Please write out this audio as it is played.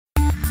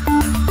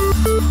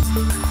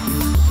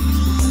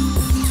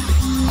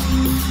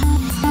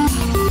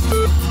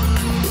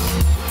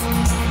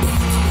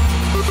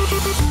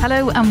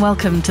Hello and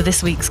welcome to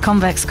this week's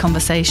Convex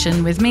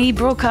Conversation with me,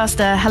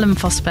 broadcaster Helen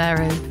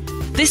Fospero.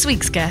 This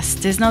week's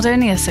guest is not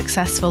only a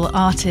successful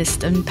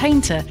artist and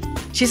painter,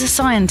 she's a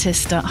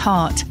scientist at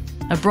heart,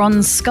 a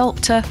bronze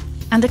sculptor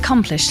and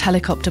accomplished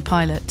helicopter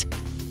pilot.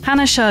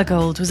 Hannah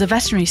Shergold was a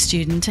veterinary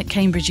student at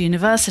Cambridge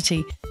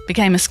University,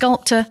 became a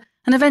sculptor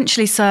and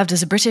eventually served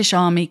as a British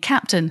Army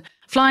captain,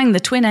 flying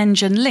the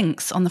twin-engine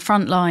Lynx on the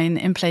front line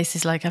in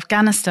places like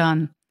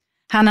Afghanistan.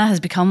 Hannah has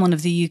become one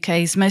of the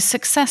UK's most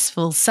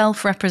successful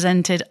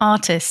self-represented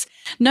artists,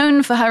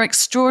 known for her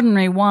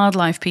extraordinary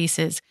wildlife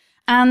pieces,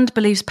 and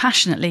believes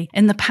passionately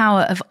in the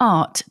power of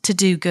art to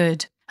do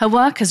good. Her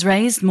work has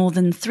raised more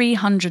than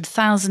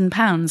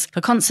 £300,000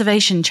 for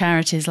conservation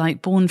charities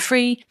like Born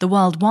Free, the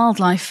World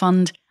Wildlife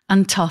Fund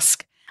and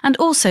Tusk, and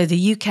also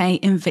the UK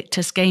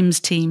Invictus Games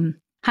Team.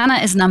 Hannah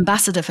is an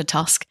ambassador for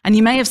Tusk, and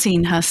you may have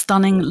seen her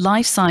stunning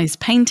life-size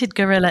painted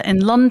gorilla in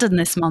London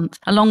this month,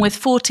 along with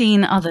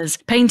 14 others,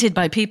 painted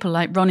by people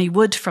like Ronnie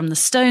Wood from The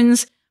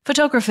Stones,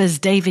 photographers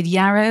David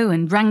Yarrow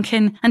and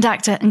Rankin, and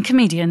actor and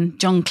comedian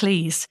John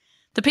Cleese.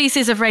 The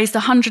pieces have raised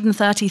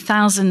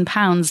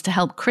 £130,000 to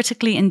help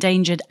critically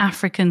endangered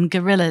African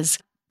gorillas.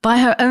 By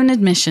her own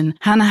admission,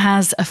 Hannah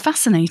has a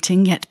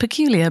fascinating yet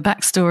peculiar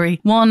backstory,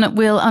 one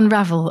we'll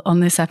unravel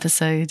on this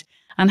episode.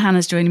 And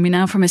Hannah's joining me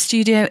now from a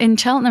studio in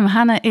Cheltenham.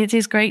 Hannah, it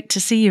is great to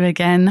see you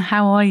again.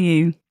 How are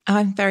you?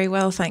 I'm very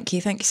well, thank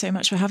you. Thank you so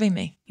much for having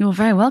me. You're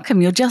very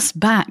welcome. You're just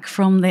back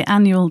from the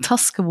annual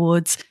Tusk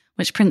Awards,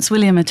 which Prince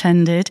William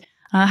attended.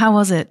 How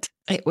was it?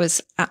 It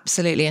was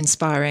absolutely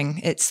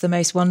inspiring. It's the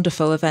most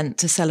wonderful event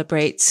to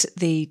celebrate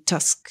the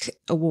Tusk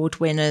Award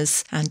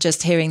winners, and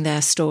just hearing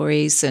their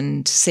stories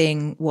and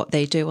seeing what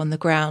they do on the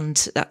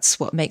ground, that's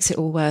what makes it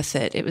all worth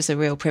it. It was a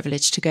real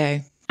privilege to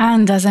go.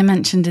 And as I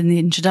mentioned in the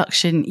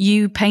introduction,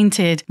 you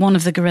painted one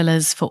of the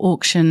gorillas for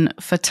auction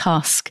for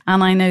Tusk.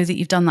 And I know that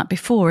you've done that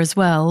before as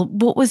well.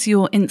 What was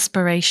your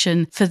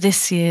inspiration for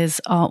this year's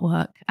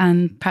artwork?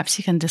 And perhaps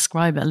you can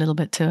describe it a little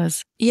bit to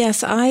us.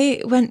 Yes,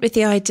 I went with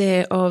the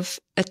idea of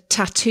a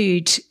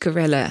tattooed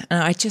gorilla.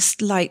 And I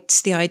just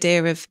liked the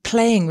idea of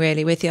playing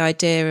really with the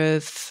idea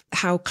of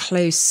how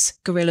close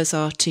gorillas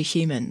are to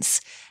humans.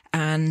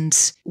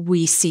 And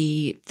we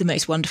see the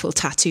most wonderful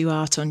tattoo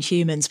art on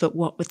humans, but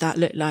what would that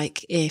look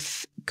like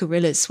if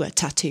gorillas were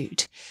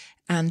tattooed?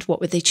 And what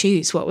would they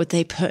choose? What would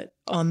they put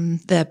on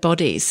their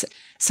bodies?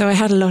 So I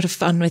had a lot of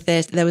fun with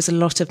it. There was a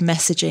lot of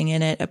messaging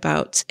in it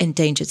about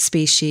endangered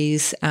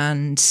species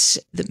and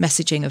the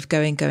messaging of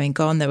going,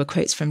 gone. There were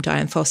quotes from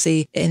Dian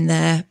Fossey in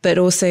there, but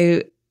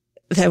also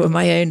there were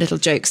my own little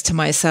jokes to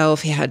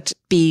myself. He had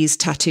bees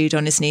tattooed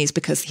on his knees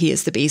because he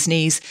is the bee's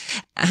knees.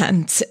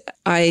 And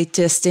I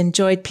just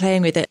enjoyed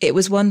playing with it. It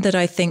was one that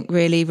I think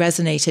really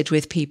resonated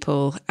with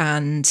people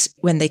and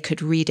when they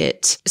could read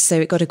it. So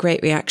it got a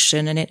great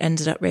reaction and it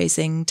ended up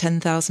raising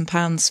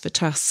 £10,000 for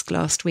Tusk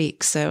last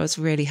week. So I was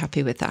really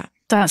happy with that.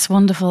 That's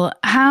wonderful.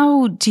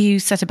 How do you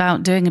set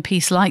about doing a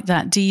piece like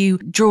that? Do you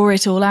draw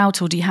it all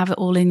out, or do you have it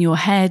all in your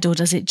head, or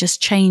does it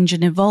just change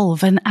and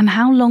evolve? And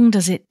how long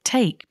does it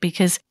take?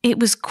 Because it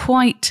was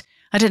quite,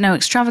 I don't know,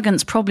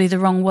 extravagant's probably the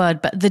wrong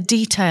word, but the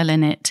detail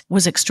in it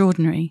was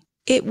extraordinary.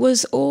 It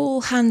was all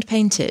hand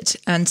painted.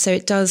 And so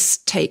it does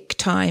take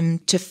time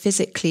to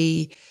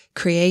physically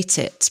create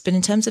it. But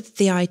in terms of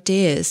the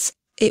ideas,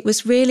 it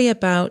was really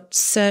about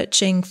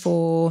searching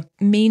for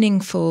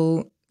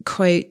meaningful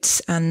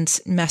quotes and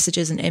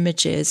messages and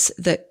images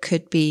that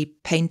could be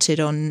painted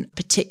on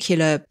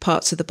particular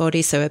parts of the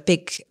body. So a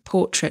big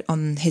portrait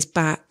on his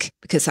back,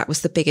 because that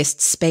was the biggest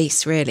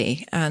space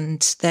really.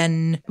 And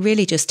then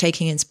really just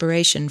taking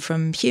inspiration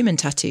from human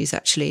tattoos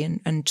actually,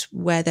 and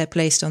where they're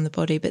placed on the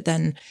body, but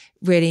then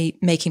really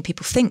making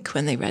people think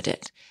when they read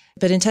it.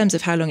 But in terms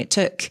of how long it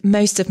took,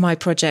 most of my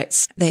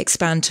projects, they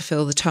expand to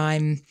fill the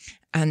time.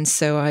 And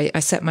so I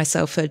set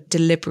myself a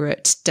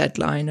deliberate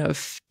deadline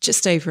of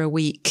just over a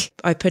week.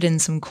 I put in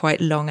some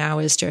quite long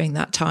hours during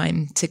that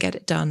time to get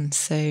it done.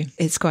 So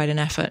it's quite an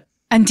effort.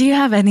 And do you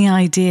have any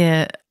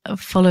idea,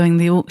 following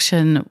the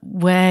auction,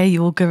 where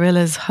your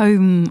gorilla's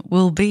home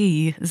will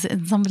be? Is it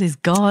in somebody's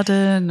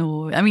garden?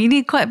 Or, I mean, you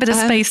need quite a bit of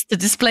space to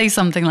display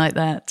something like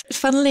that.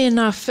 Funnily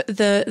enough,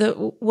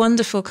 the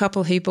wonderful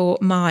couple who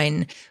bought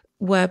mine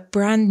were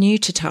brand new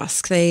to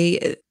Tusk.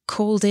 They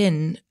called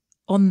in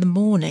on the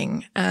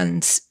morning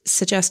and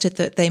suggested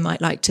that they might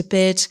like to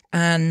bid,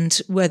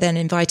 and were then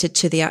invited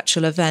to the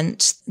actual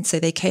event. And so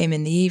they came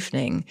in the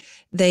evening.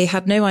 They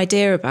had no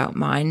idea about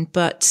mine,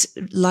 but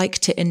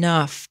liked it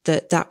enough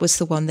that that was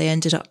the one they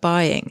ended up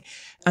buying.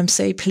 I'm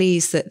so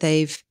pleased that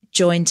they've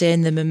joined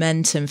in the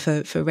momentum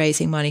for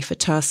raising money for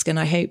Tusk. And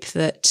I hope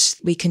that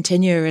we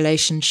continue a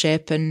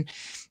relationship and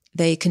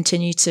they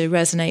continue to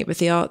resonate with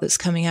the art that's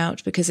coming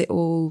out, because it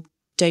all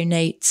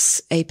donates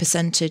a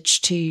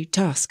percentage to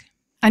Tusk.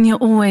 And you're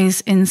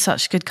always in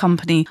such good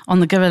company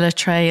on the Gorilla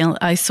Trail.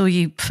 I saw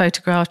you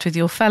photographed with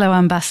your fellow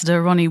ambassador,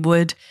 Ronnie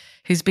Wood,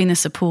 who's been a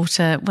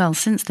supporter, well,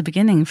 since the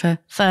beginning for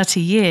 30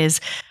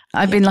 years.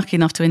 I've been lucky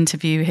enough to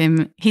interview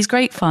him. He's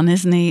great fun,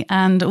 isn't he?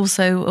 And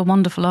also a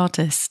wonderful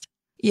artist.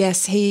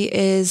 Yes, he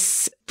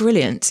is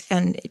brilliant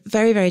and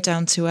very, very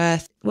down to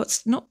earth.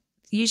 What's not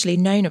usually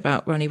known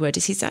about Ronnie Wood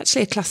is he's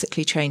actually a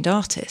classically trained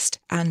artist.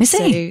 And Is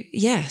he?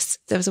 Yes,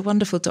 there was a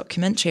wonderful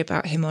documentary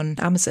about him on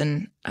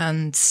Amazon,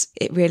 and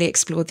it really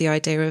explored the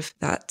idea of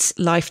that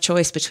life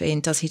choice between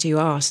does he do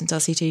art and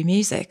does he do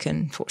music?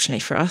 And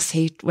fortunately for us,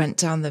 he went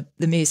down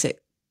the music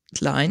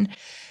line.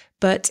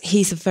 But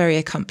he's a very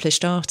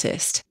accomplished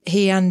artist.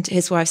 He and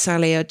his wife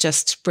Sally are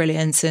just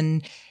brilliant,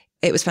 and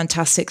it was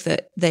fantastic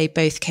that they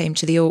both came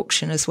to the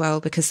auction as well,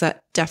 because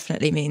that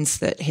definitely means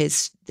that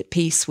the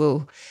piece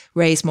will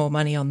raise more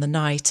money on the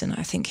night. And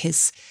I think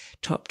his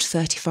topped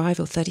 £35,000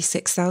 or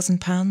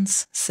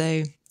 £36,000.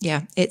 So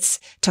yeah,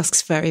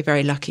 Tusk's very,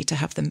 very lucky to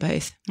have them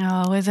both.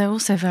 Oh, well, they're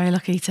also very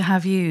lucky to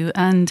have you.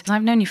 And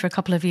I've known you for a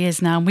couple of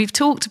years now. We've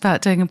talked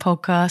about doing a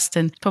podcast,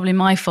 and probably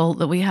my fault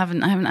that I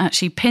haven't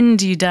actually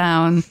pinned you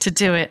down to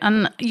do it.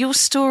 And your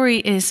story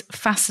is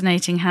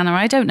fascinating, Hannah.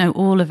 I don't know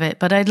all of it,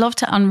 but I'd love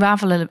to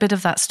unravel a bit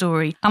of that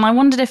story. And I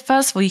wondered if,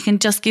 first of all, you can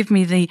just give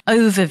me the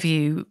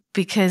overview,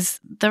 because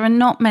there are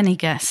not many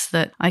guests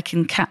that I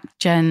can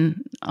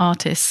gen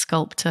artist,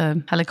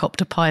 sculptor,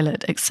 helicopter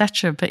pilot,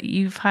 etc. But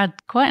you've had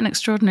quite an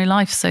extraordinary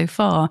life so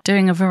far,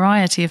 doing a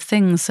variety of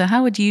things. So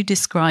how would you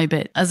describe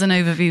it as an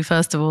overview,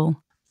 first of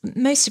all?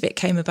 Most of it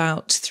came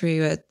about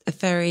through a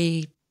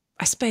very,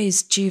 I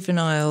suppose,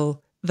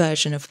 juvenile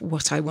version of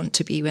what I want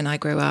to be when I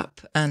grow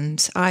up.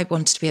 And I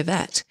wanted to be a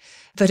vet.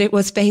 But it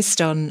was based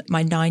on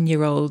my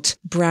 9-year-old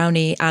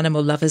brownie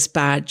animal lovers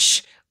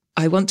badge.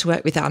 I want to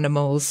work with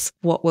animals.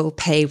 What will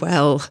pay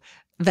well?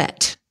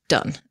 Vet.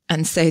 Done.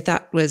 And so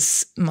that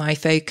was my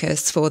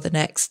focus for the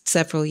next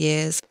several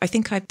years. I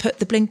think I put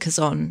the blinkers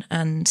on,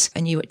 and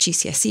I knew what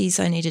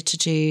GCSEs I needed to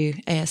do,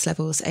 AS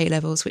levels, A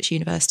levels, which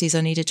universities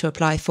I needed to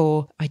apply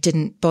for. I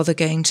didn't bother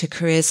going to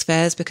careers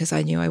fairs because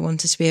I knew I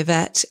wanted to be a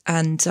vet.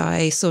 And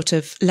I sort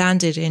of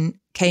landed in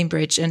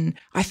Cambridge, and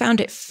I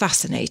found it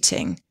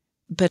fascinating.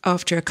 But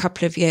after a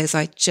couple of years,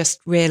 I just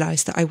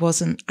realised that I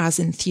wasn't as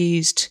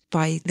enthused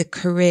by the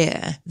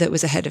career that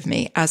was ahead of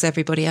me as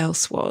everybody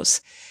else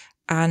was.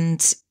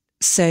 And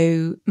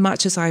so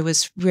much as I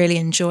was really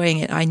enjoying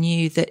it, I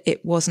knew that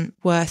it wasn't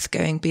worth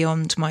going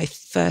beyond my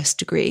first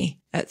degree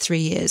at 3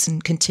 years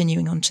and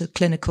continuing on to the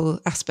clinical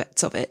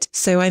aspects of it.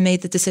 So I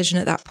made the decision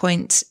at that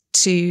point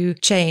to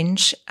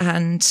change,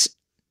 and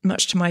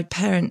much to my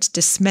parents'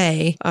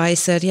 dismay, I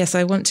said, yes,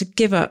 I want to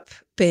give up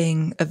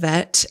being a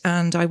vet,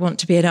 and I want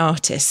to be an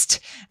artist,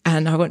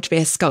 and I want to be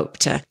a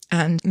sculptor,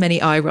 and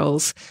many eye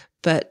rolls.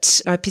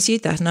 But I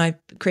pursued that, and I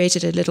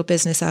created a little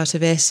business out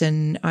of it,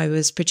 and I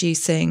was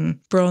producing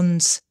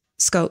bronze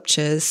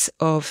sculptures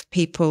of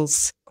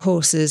people's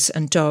horses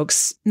and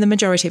dogs, the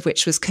majority of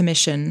which was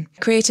commission.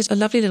 Created a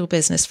lovely little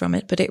business from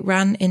it, but it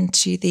ran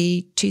into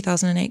the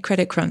 2008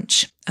 credit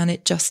crunch, and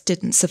it just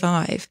didn't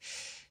survive.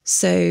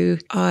 So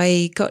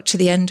I got to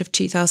the end of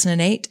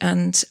 2008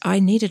 and I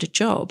needed a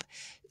job.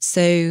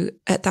 So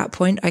at that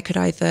point, I could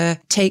either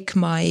take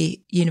my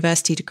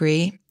university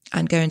degree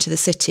and go into the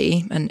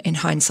city. And in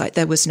hindsight,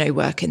 there was no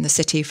work in the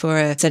city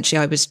essentially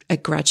I was a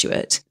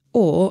graduate.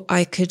 Or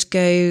I could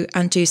go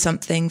and do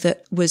something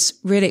that was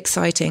really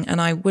exciting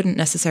and I wouldn't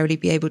necessarily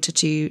be able to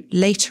do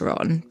later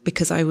on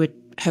because I would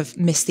have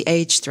missed the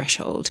age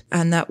threshold.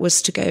 And that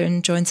was to go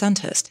and join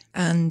Sandhurst.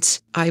 And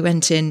I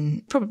went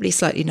in probably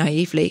slightly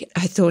naively.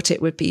 I thought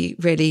it would be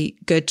really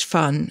good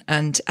fun.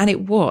 And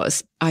it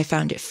was. I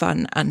found it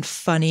fun and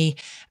funny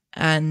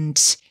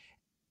and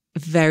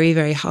very,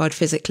 very hard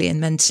physically and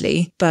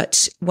mentally.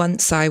 But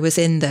once I was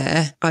in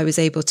there, I was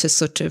able to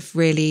sort of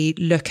really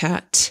look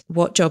at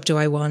what job do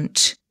I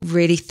want,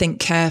 really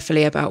think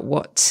carefully about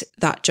what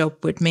that job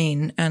would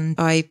mean. And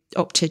I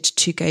opted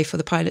to go for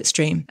the pilot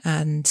stream.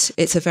 And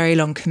it's a very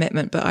long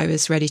commitment, but I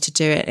was ready to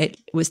do it. It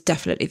was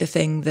definitely the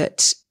thing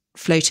that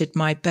floated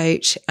my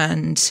boat,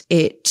 and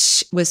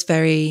it was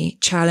very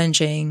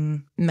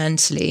challenging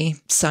mentally,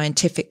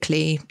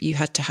 scientifically. You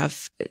had to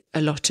have a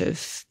lot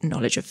of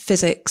knowledge of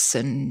physics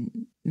and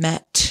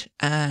MET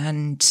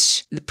and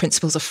the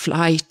principles of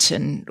flight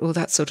and all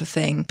that sort of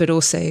thing, but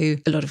also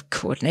a lot of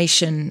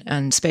coordination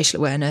and spatial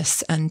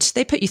awareness. And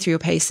they put you through your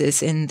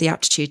paces in the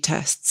aptitude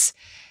tests.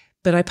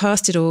 But I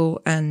passed it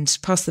all and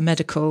passed the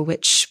medical,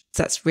 which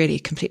that's really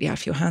completely out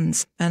of your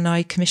hands. And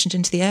I commissioned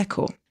into the Air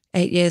Corps.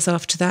 8 years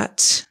after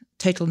that,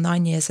 total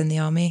 9 years in the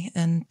army.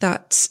 And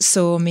that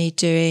saw me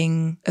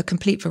doing a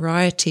complete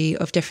variety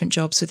of different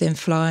jobs within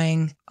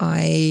flying.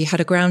 I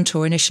had a ground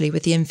tour initially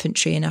with the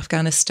infantry in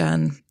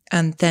Afghanistan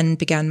and then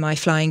began my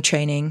flying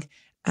training.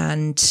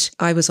 And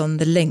I was on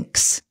the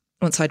Lynx.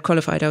 Once I'd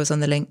qualified, I was on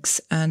the Lynx.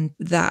 And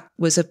that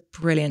was a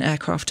brilliant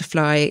aircraft to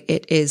fly.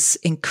 It is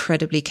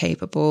incredibly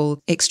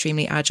capable,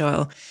 extremely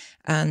agile,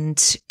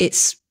 and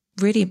it's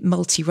really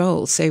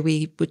multi-role. So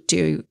we would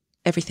do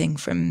everything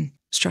from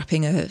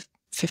strapping a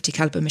 50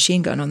 caliber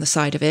machine gun on the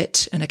side of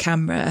it and a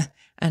camera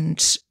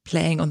and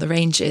playing on the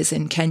ranges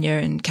in Kenya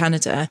and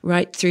Canada,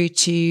 right through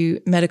to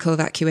medical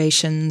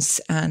evacuations.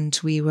 And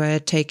we were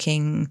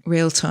taking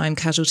real-time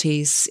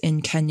casualties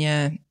in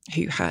Kenya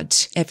who had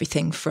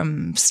everything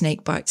from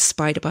snake bites,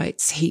 spider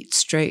bites, heat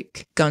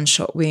stroke,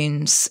 gunshot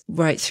wounds,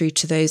 right through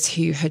to those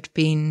who had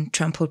been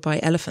trampled by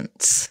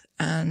elephants.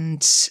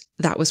 And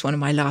that was one of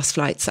my last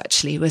flights,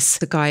 actually, was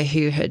the guy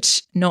who had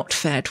not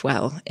fared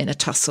well in a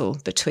tussle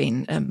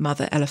between a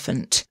mother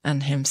elephant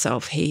and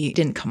himself. He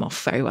didn't come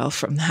off very well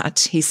from that.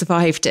 He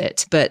survived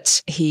it,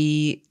 but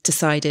he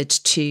decided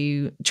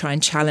to try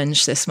and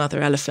challenge this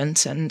mother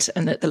elephant, and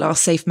at the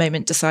last safe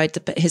moment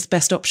decided that his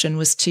best option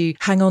was to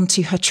hang on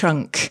to her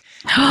trunk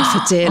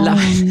for dear life.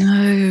 Oh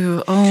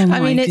no. Oh my I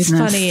mean, it's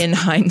goodness. funny in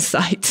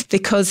hindsight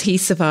because he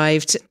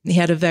survived. He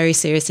had a very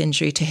serious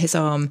injury to his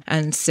arm.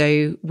 And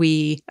so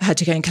we had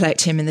to go and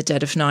collect him in the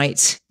dead of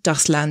night,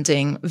 dust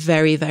landing,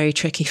 very, very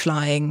tricky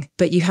flying,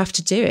 but you have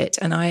to do it.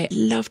 And I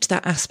loved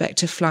that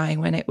aspect of flying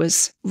when it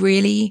was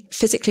really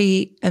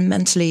physically and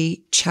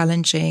mentally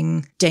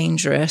challenging,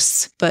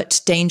 dangerous,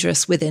 but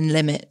dangerous within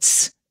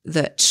limits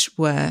that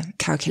were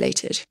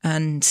calculated.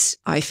 And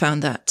I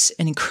found that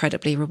an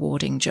incredibly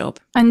rewarding job.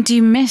 And do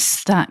you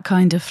miss that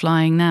kind of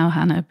flying now,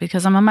 Hannah?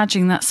 Because I'm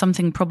imagining that's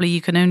something probably you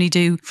can only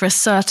do for a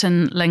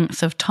certain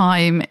length of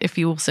time if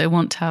you also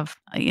want to have,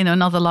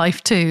 another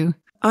life too.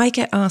 I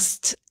get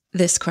asked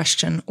this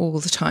question all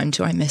the time,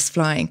 do I miss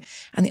flying?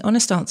 And the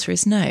honest answer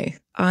is no.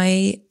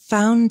 I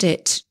found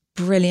it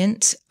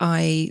brilliant.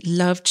 I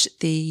loved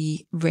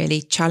the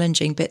really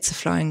challenging bits of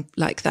flying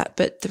like that.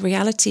 But the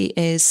reality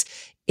is,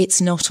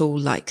 it's not all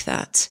like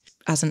that.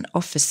 As an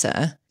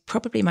officer,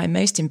 probably my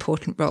most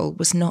important role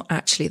was not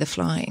actually the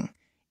flying.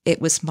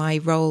 It was my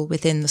role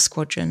within the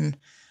squadron.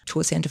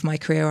 Towards the end of my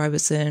career, I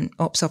was an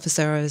ops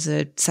officer. I was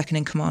a second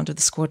in command of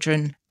the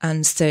squadron.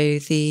 And so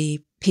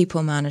the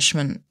people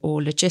management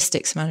or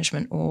logistics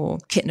management or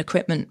kit and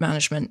equipment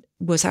management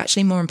was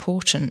actually more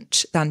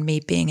important than me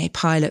being a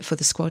pilot for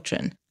the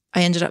squadron.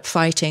 I ended up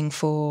fighting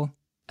for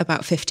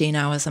about 15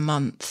 hours a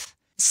month.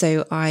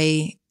 So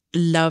I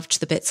loved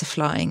the bits of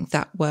flying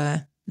that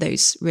were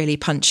those really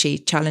punchy,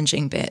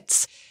 challenging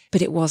bits,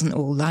 but it wasn't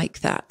all like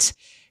that.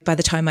 By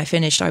the time I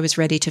finished, I was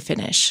ready to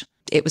finish.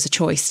 It was a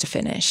choice to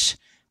finish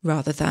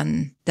rather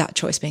than that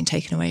choice being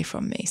taken away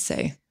from me.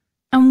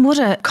 And what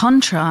a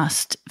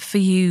contrast for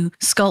you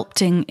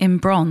sculpting in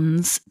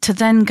bronze to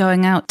then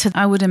going out to,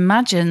 I would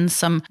imagine,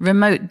 some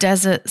remote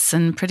deserts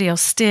and pretty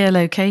austere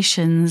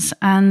locations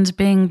and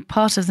being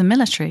part of the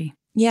military.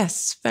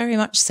 Yes, very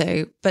much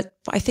so. But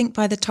I think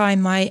by the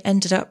time I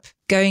ended up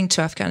going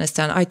to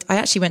Afghanistan, I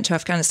actually went to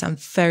Afghanistan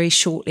very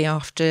shortly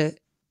after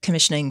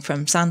commissioning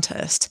from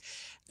Sandhurst.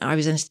 I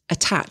was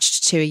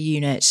attached to a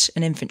unit,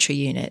 an infantry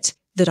unit,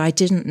 that I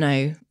didn't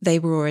know. They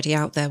were already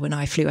out there when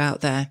I flew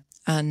out there.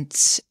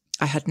 And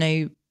I had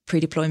no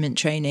pre-deployment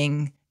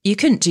training. You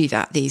couldn't do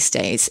that these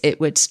days.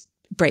 It would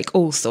break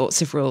all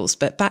sorts of rules.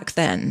 But back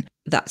then,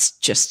 that's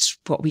just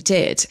what we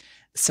did.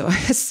 So I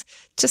was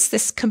just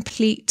this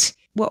complete,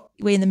 what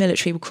we in the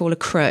military would call a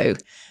crow.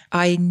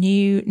 I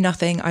knew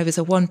nothing. I was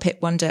a one-pit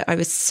wonder. I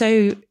was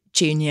so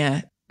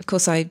junior. Of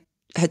course, I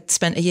had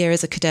spent a year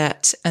as a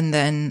cadet, and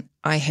then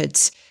I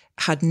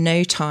had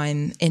no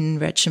time in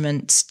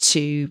regiment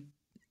to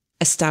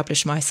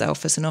establish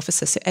myself as an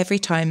officer. So every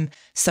time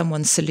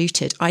someone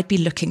saluted, I'd be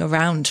looking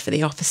around for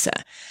the officer.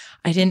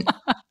 I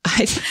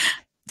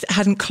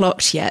hadn't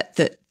clocked yet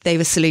that they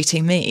were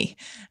saluting me.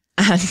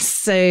 And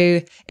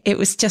so it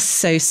was just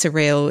so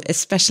surreal,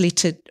 especially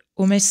to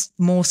almost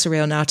more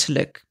surreal now to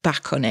look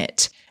back on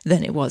it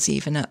than it was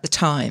even at the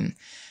time.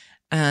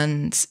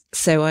 And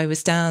so I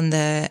was down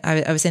there,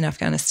 I was in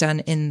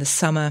Afghanistan in the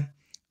summer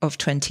of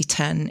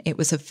 2010. It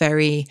was a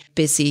very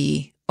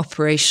busy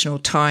operational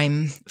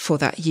time for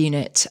that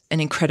unit,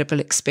 an incredible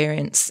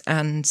experience.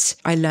 And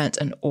I learnt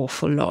an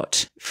awful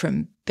lot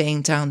from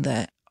being down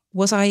there.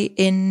 Was I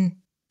in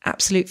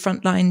absolute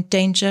frontline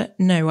danger?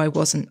 No, I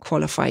wasn't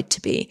qualified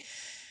to be.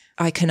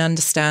 I can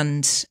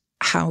understand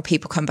how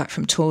people come back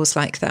from tours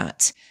like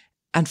that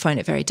and find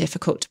it very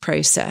difficult to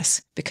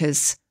process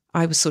because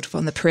I was sort of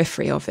on the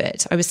periphery of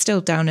it. I was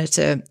still down at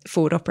a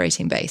forward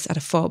operating base at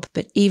a FOB,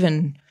 but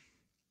even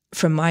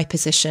from my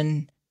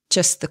position,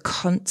 just the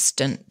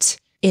constant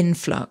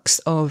influx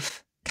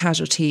of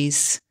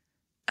casualties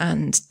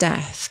and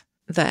death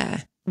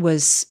there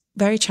was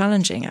very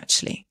challenging,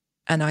 actually.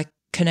 And I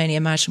can only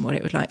imagine what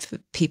it would like for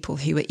people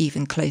who were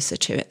even closer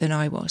to it than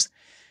I was.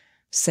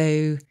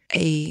 So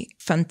a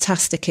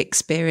fantastic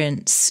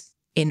experience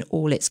in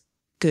all its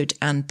good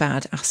and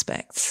bad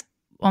aspects.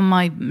 On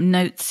my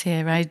notes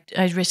here,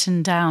 I'd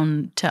written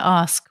down to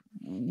ask,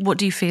 what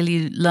do you feel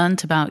you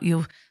learnt about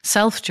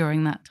yourself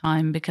during that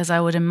time? Because I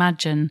would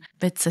imagine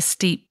it's a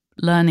steep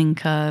learning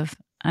curve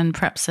and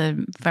perhaps a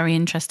very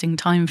interesting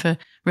time for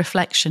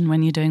reflection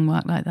when you're doing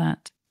work like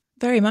that.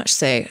 Very much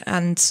so.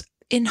 And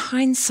in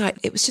hindsight,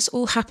 it was just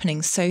all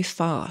happening so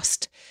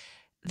fast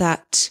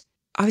that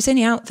I was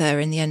only out there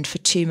in the end for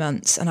 2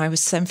 months, and I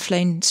was then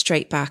flown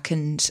straight back,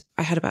 and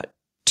I had about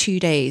 2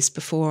 days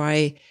before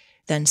I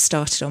then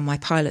started on my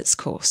pilot's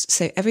course.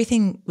 So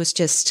everything was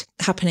just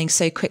happening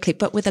so quickly,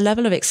 but with a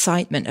level of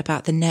excitement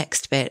about the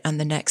next bit and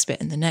the next bit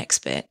and the next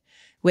bit,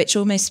 which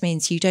almost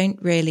means you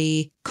don't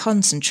really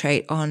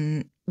concentrate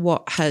on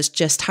what has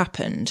just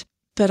happened.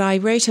 But I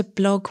wrote a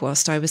blog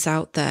whilst I was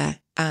out there,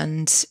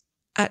 and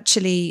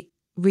actually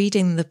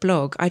reading the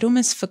blog, I'd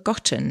almost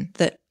forgotten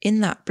that in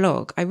that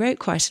blog, I wrote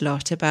quite a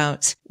lot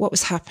about what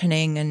was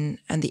happening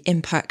and the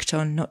impact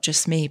on not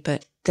just me,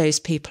 but those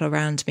people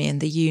around me in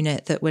the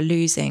unit that were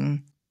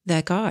losing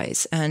their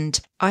guys. And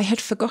I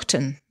had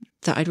forgotten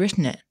that I'd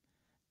written it.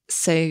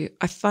 So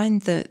I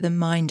find the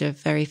mind a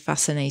very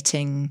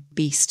fascinating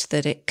beast,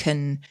 that it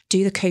can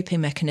do the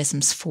coping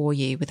mechanisms for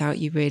you without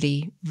you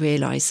really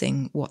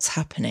realising what's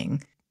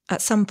happening.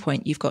 At some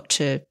point, you've got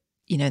to,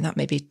 that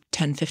may be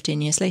 10,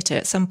 15 years later,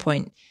 at some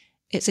point,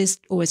 it is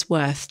always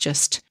worth,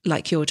 just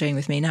like you're doing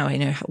with me now,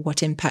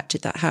 what impact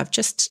did that have?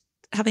 Just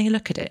having a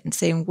look at it and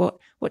seeing what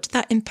did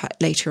that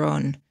impact later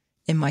on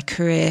in my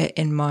career,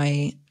 in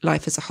my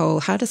life as a whole?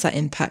 How does that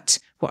impact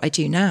what I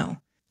do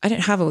now? I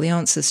don't have all the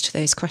answers to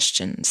those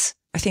questions.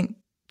 I think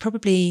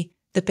probably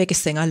the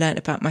biggest thing I learned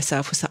about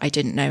myself was that I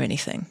didn't know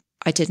anything.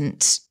 I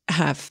didn't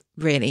have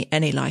really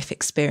any life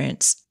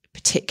experience,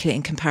 particularly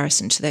in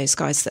comparison to those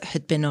guys that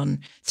had been on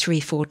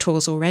 3-4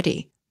 tours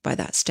already by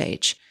that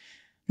stage.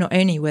 Not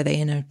only were they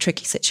in a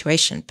tricky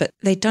situation, but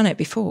they'd done it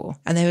before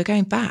and they were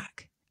going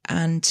back.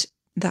 And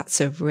that's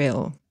a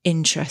real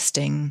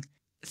interesting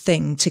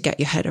thing to get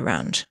your head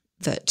around,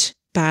 that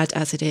bad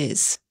as it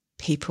is,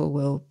 people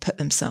will put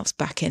themselves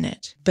back in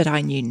it. But I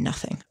knew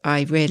nothing.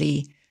 I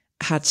really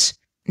had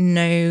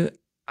no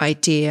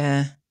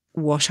idea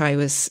what I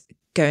was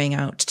going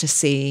out to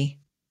see.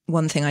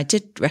 One thing I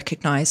did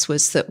recognise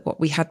was that what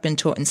we had been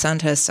taught in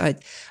Sandhurst,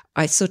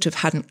 I sort of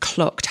hadn't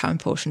clocked how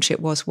important it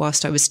was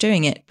whilst I was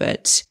doing it,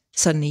 but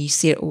suddenly you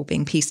see it all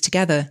being pieced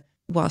together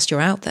whilst you're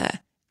out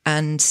there,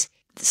 and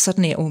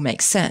suddenly it all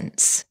makes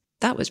sense.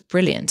 That was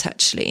brilliant,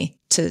 actually,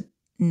 to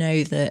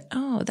know that,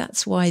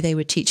 that's why they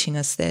were teaching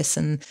us this.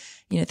 And,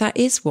 that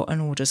is what an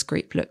orders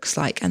group looks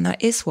like. And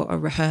that is what a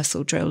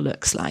rehearsal drill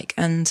looks like.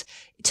 And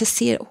to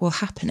see it all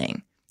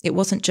happening, it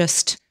wasn't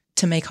just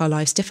to make our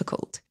lives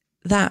difficult.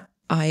 That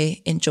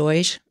I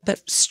enjoyed,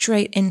 but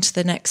straight into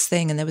the next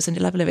thing. And there was a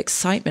level of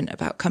excitement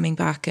about coming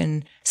back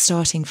and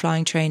starting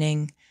flying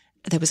training.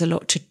 There was a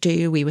lot to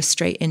do. We were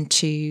straight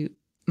into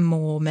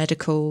more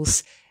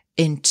medicals,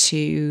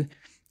 into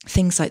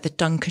things like the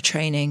dunker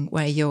training,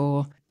 where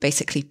you're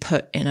basically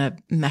put in a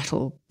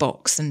metal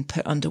box and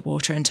put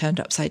underwater and turned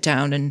upside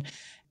down and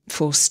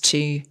forced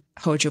to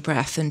hold your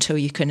breath until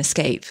you can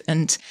escape.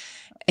 And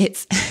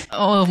it's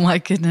oh my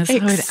goodness,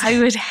 I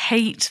would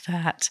hate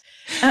that.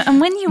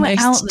 And when you were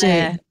out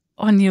there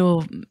on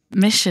your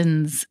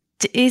missions,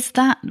 is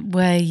that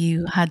where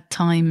you had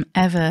time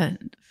ever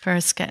for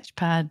a sketch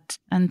pad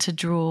and to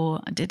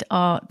draw? Did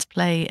art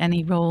play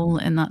any role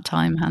in that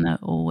time, Hannah,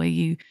 or were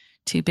you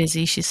too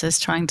busy, she says,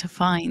 trying to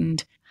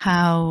find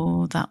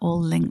how that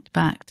all linked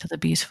back to the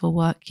beautiful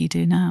work you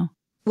do now?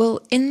 Well,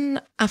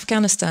 in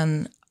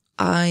Afghanistan,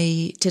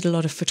 I did a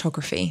lot of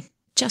photography,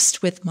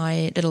 just with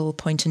my little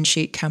point and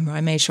shoot camera.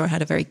 I made sure I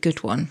had a very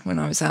good one when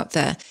I was out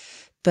there.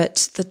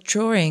 But the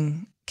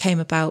drawing came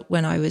about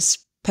when I was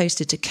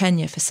posted to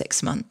Kenya for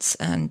 6 months,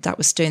 and that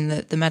was doing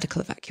the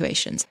medical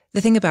evacuations.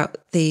 The thing about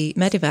the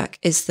medevac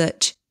is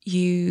that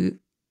you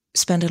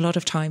spend a lot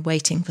of time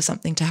waiting for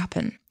something to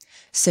happen.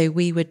 So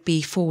we would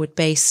be forward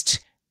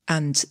based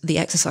and the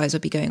exercise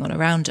would be going on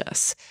around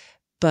us,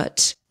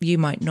 but you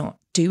might not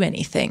do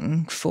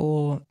anything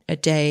for a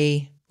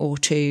day or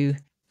two,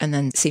 and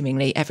then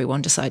seemingly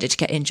everyone decided to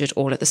get injured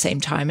all at the same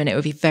time, and it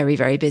would be very,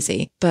 very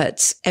busy.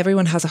 But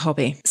everyone has a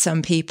hobby.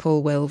 Some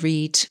people will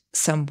read,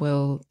 some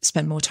will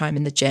spend more time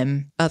in the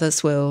gym,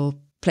 others will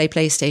play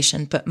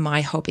PlayStation, but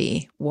my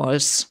hobby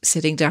was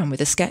sitting down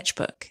with a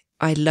sketchbook.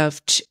 I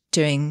loved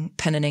doing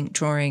pen and ink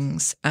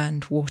drawings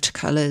and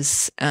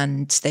watercolours,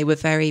 and they were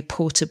very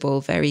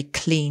portable, very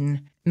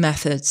clean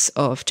methods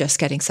of just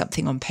getting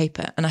something on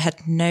paper. And I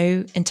had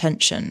no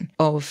intention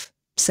of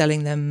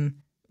selling them,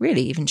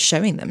 really even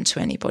showing them to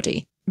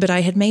anybody. But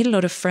I had made a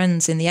lot of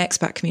friends in the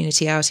expat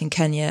community out in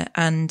Kenya,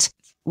 and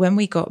when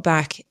we got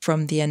back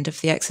from the end of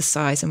the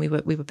exercise and we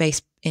were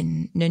based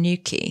in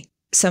Nanyuki,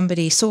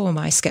 somebody saw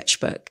my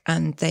sketchbook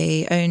and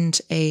they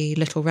owned a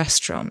little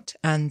restaurant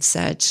and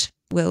said,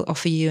 "We'll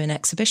offer you an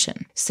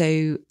exhibition."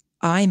 So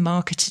I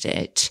marketed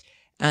it,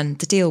 and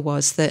the deal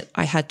was that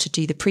I had to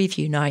do the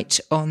preview night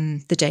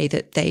on the day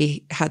that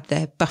they had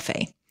their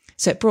buffet.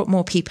 So it brought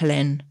more people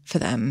in for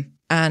them,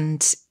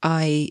 and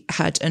I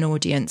had an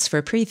audience for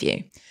a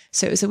preview.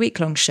 So it was a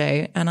week-long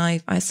show, and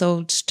I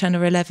sold 10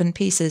 or 11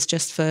 pieces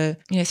just for,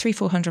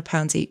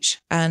 £300-400 each.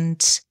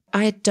 And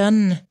I had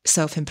done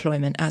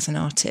self-employment as an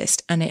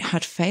artist, and it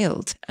had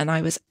failed. And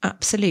I was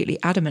absolutely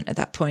adamant at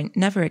that point,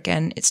 never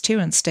again. It's too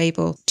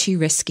unstable, too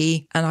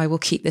risky, and I will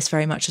keep this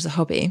very much as a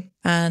hobby.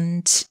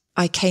 And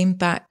I came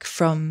back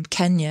from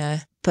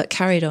Kenya, but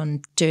carried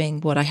on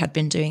doing what I had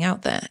been doing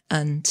out there,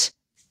 and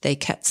they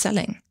kept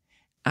selling.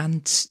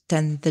 And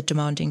then the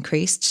demand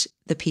increased.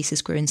 The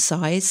pieces grew in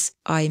size.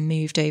 I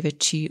moved over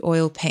to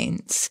oil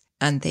paints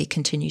and they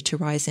continued to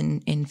rise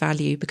in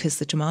value because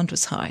the demand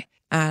was high.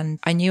 And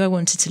I knew I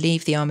wanted to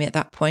leave the army at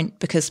that point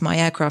because my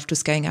aircraft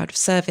was going out of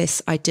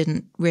service. I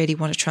didn't really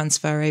want to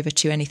transfer over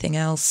to anything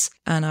else.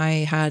 And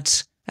I had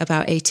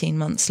about 18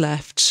 months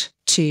left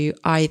to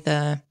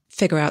either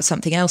figure out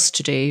something else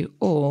to do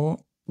or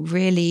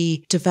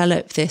really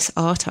develop this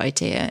art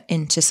idea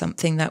into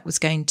something that was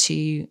going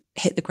to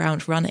hit the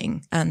ground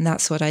running. And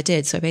that's what I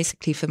did. So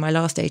basically for my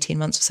last 18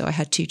 months or so, I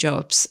had 2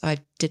 jobs. I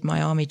did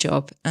my army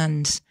job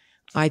and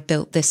I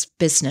built this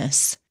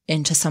business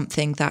into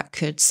something that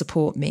could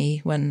support me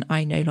when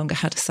I no longer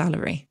had a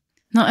salary.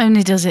 Not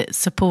only does it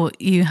support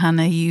you,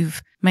 Hannah,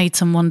 you've made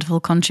some wonderful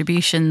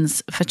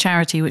contributions for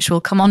charity, which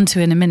we'll come on to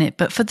in a minute.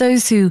 But for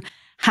those who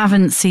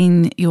haven't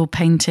seen your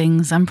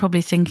paintings, I'm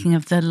probably thinking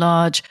of the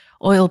large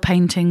oil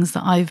paintings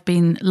that I've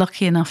been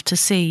lucky enough to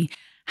see.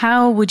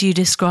 How would you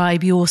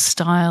describe your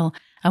style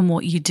and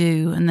what you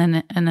do? And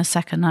then in a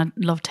second, I'd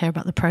love to hear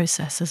about the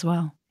process as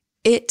well.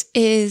 It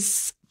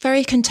is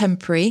very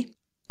contemporary,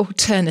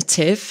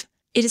 alternative.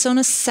 It is on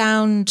a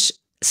sound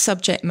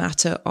subject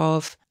matter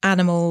of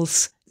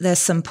animals. There's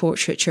some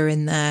portraiture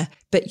in there,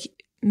 but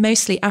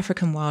mostly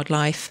African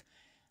wildlife,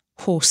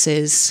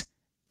 horses,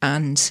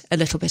 and a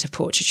little bit of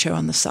portraiture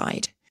on the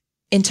side.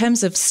 In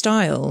terms of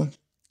style,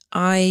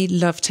 I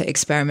love to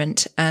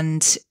experiment.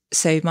 And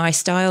so my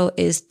style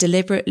is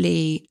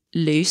deliberately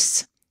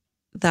loose.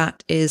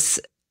 That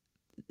is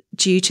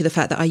due to the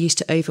fact that I used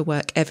to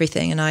overwork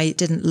everything and I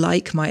didn't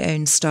like my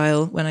own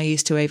style when I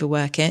used to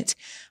overwork it.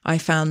 I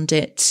found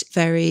it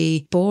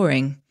very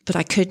boring, but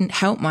I couldn't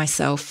help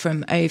myself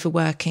from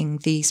overworking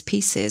these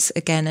pieces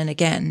again and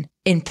again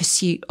in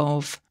pursuit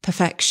of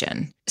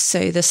perfection.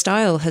 So the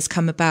style has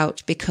come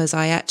about because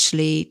I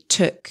actually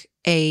took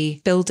a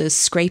builder's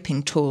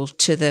scraping tool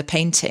to the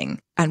painting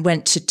and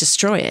went to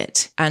destroy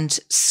it and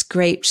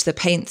scraped the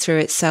paint through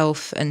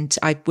itself. And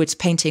I was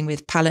painting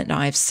with palette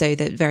knives, so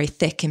that very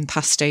thick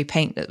impasto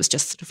paint that was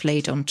just sort of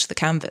laid onto the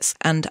canvas.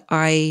 And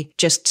I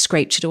just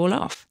scraped it all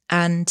off.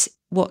 And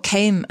what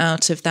came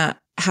out of that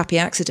happy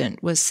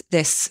accident was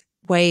this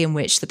way in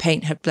which the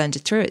paint had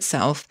blended through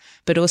itself,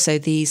 but also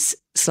these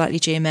slightly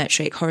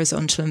geometric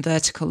horizontal and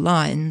vertical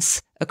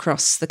lines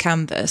across the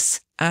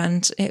canvas.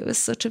 And it was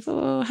sort of,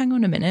 oh, hang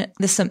on a minute,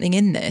 there's something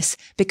in this,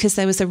 because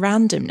there was a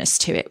randomness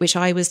to it, which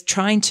I was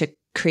trying to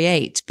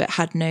create, but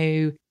had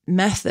no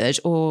method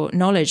or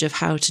knowledge of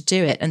how to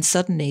do it. And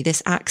suddenly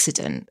this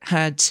accident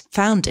had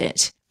found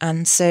it.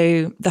 And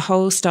so the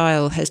whole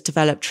style has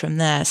developed from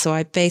there. So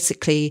I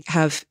basically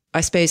have,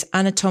 I suppose,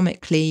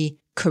 anatomically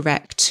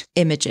correct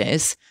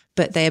images,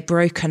 but they are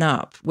broken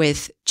up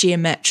with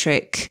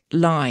geometric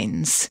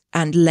lines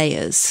and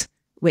layers,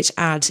 which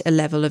add a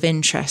level of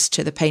interest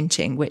to the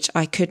painting, which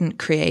I couldn't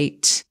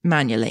create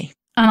manually.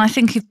 And I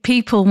think if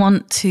people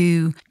want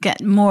to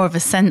get more of a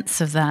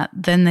sense of that,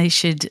 then they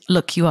should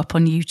look you up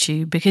on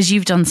YouTube, because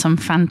you've done some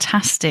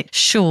fantastic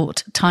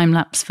short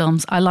time-lapse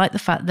films. I like the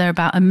fact they're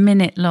about a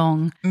minute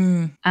long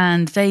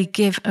and they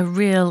give a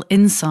real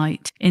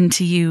insight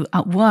into you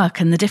at work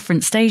and the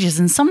different stages.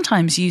 And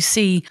sometimes you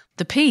see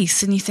the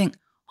piece and you think,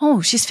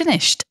 oh, she's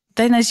finished.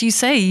 Then, as you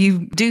say,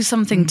 you do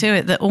something to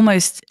it that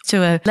almost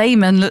to a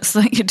layman looks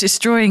like you're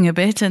destroying a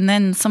bit, and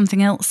then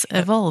something else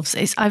evolves.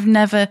 I've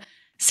never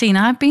seen,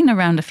 I've been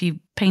around a few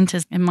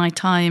painters in my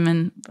time,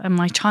 and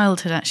my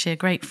childhood, actually, a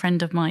great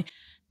friend of my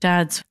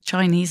dad's,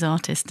 Chinese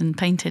artist, and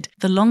painted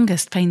the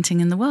longest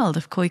painting in the world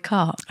of koi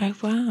carp. Oh,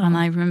 wow. And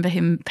I remember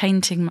him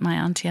painting, my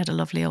auntie had a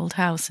lovely old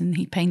house, and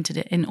he painted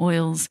it in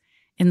oils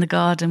in the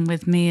garden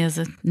with me as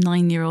a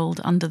 9-year-old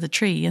under the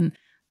tree. And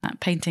that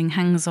painting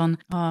hangs on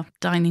our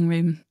dining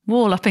room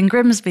wall up in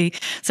Grimsby.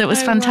 So it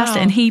was fantastic.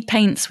 Wow. And he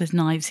paints with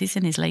knives. He's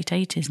in his late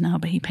 80s now,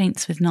 but he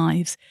paints with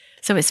knives.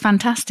 So it's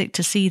fantastic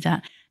to see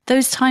that.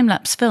 Those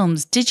time-lapse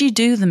films, did you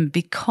do them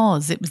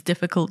because it was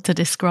difficult to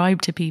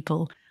describe to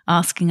people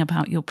asking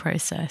about your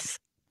process?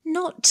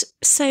 Not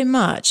so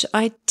much.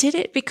 I did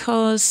it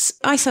because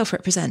I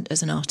self-represent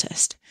as an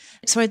artist.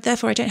 So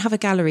therefore, I don't have a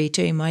gallery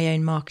doing my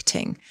own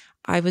marketing.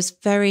 I was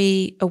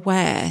very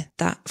aware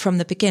that from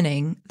the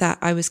beginning that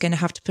I was going to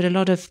have to put a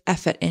lot of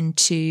effort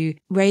into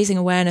raising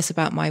awareness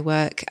about my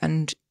work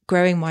and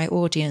growing my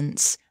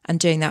audience and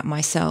doing that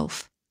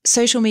myself.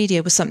 Social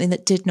media was something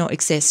that did not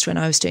exist when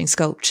I was doing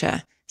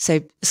sculpture.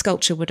 So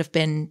sculpture would have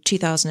been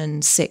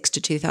 2006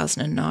 to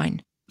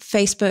 2009.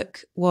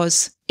 Facebook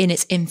was in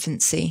its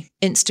infancy.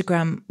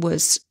 Instagram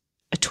was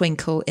a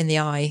twinkle in the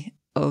eye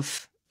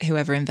of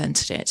whoever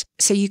invented it.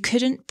 So you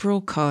couldn't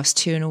broadcast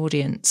to an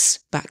audience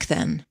back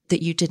then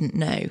that you didn't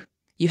know.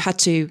 You had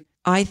to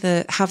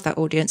either have that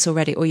audience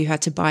already or you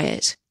had to buy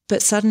it.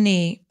 But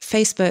suddenly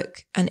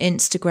Facebook and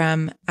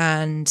Instagram,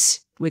 and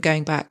we're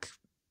going back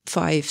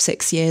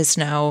 5-6 years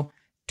now,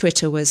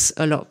 Twitter was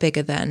a lot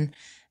bigger then.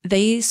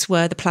 These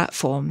were the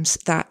platforms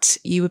that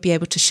you would be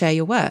able to share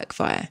your work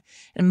via.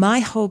 And my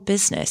whole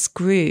business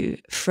grew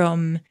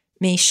from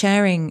me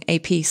sharing a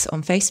piece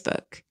on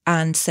Facebook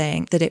and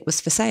saying that it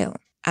was for sale.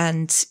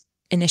 And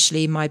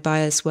initially my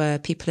buyers were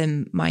people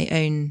in my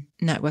own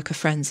network of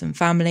friends and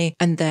family,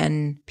 and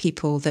then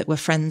people that were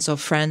friends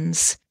of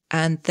friends.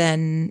 And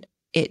then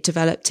it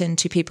developed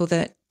into people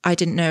that I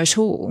didn't know at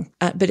all.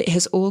 But it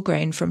has all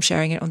grown from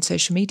sharing it on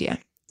social media.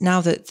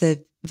 Now that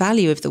the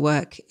value of the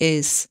work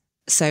is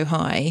so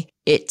high,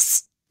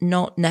 it's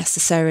not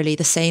necessarily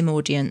the same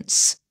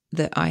audience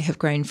that I have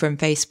grown from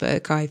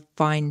Facebook. I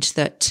find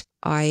that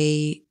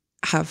I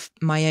have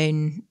my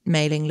own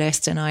mailing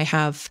list and I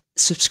have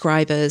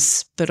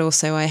subscribers, but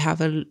also I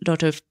have a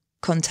lot of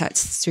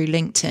contacts through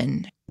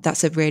LinkedIn.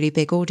 That's a really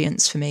big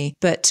audience for me.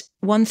 But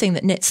one thing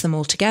that knits them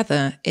all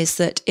together is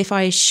that if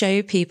I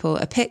show people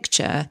a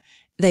picture,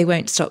 they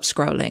won't stop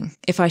scrolling.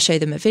 If I show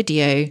them a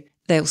video,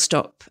 they'll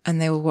stop and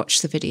they will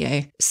watch the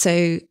video.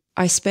 So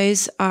I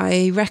suppose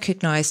I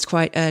recognized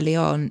quite early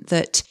on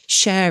that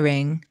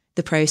sharing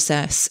the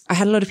process, I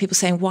had a lot of people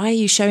saying, why are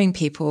you showing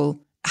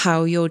people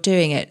how you're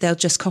doing it? They'll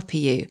just copy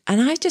you.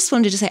 And I just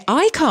wanted to say,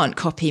 I can't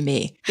copy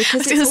me. Because I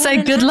was going to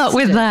say, good luck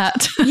with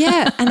that.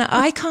 Yeah. And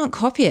I can't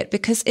copy it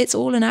because it's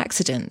all an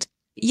accident.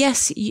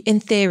 Yes, in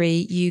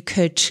theory, you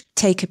could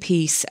take a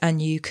piece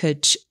and you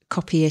could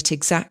copy it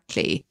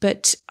exactly.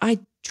 But I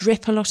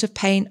drip a lot of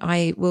paint.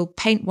 I will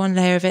paint one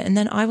layer of it and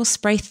then I will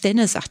spray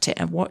thinners at it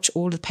and watch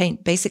all the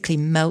paint basically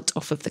melt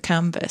off of the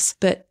canvas.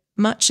 But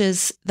much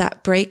as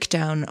that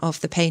breakdown of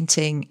the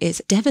painting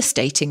is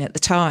devastating at the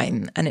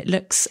time, and it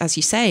looks, as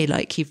you say,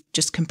 like you've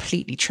just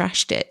completely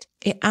trashed it,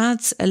 it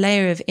adds a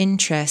layer of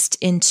interest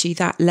into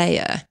that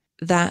layer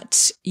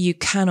that you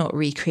cannot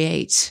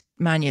recreate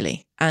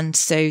manually. And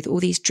so all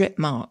these drip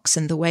marks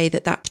and the way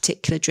that that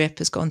particular drip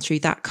has gone through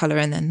that colour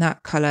and then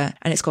that colour,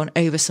 and it's gone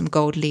over some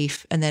gold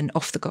leaf and then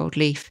off the gold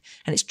leaf,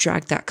 and it's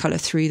dragged that colour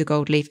through the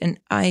gold leaf. And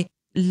I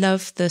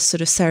love the sort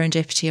of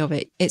serendipity of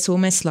it. It's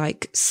almost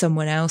like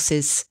someone else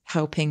is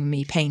helping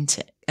me paint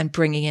it and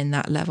bringing in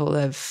that level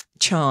of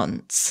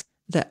chance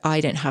that I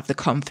don't have the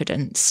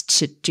confidence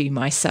to do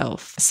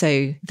myself.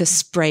 So the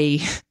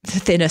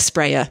thinner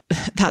sprayer,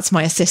 that's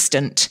my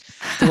assistant,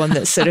 the one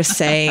that's sort of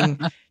saying,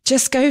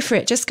 just go for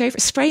it,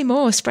 spray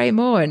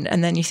more.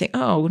 And then you think,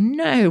 oh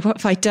no, what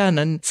have I done?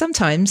 And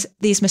sometimes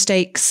these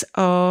mistakes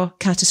are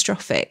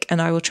catastrophic and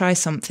I will try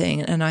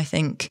something and I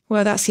think,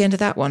 well, that's the end of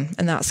that one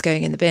and that's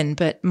going in the bin.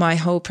 But my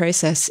whole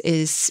process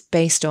is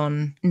based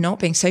on not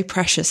being so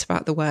precious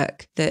about the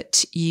work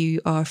that you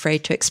are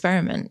afraid to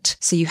experiment.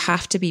 So you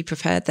have to be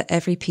prepared that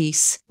every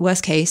piece,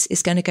 worst case,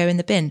 is going to go in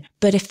the bin.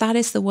 But if that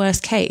is the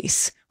worst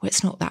case, well,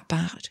 it's not that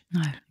bad.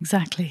 No,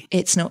 exactly.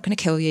 It's not going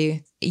to kill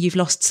you. You've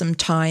lost some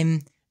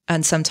time.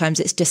 And sometimes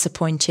it's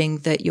disappointing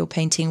that your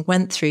painting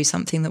went through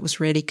something that was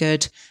really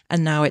good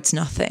and now it's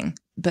nothing.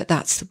 But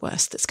that's the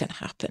worst that's going to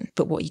happen.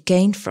 But what you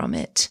gain from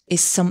it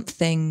is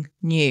something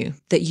new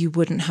that you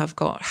wouldn't have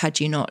got had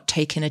you not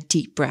taken a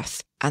deep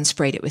breath and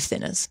sprayed it with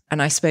thinners.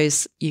 And I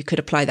suppose you could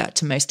apply that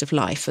to most of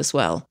life as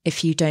well.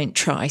 If you don't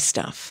try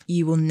stuff,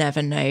 you will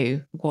never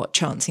know what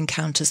chance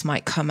encounters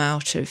might come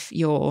out of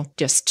your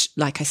just,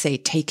 like I say,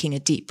 taking a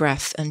deep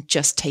breath and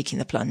just taking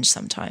the plunge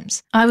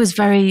sometimes. I was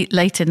very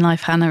late in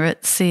life, Hannah,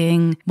 at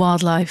seeing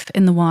wildlife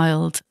in the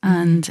wild.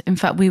 And in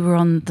fact, we were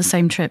on the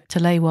same trip to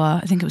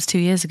Lewa, I think it was 2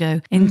 years ago,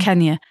 in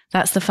Kenya.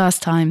 That's the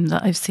first time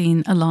that I've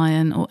seen a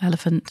lion or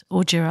elephant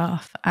or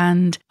giraffe.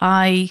 And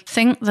I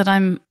think that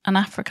I'm an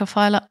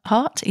Africophile at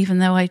heart, even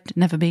though I'd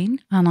never been.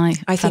 And I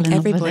think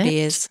everybody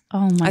is.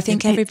 Oh my! I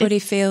think everybody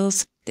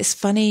feels this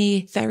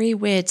funny, very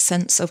weird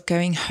sense of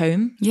going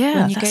home.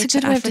 Yeah, when you that's go a to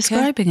good way of Africa.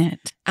 describing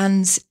it.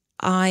 And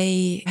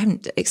I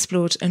haven't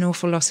explored an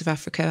awful lot of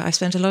Africa. I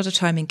spent a lot of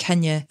time in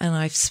Kenya and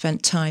I've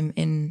spent time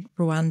in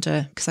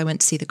Rwanda because I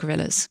went to see the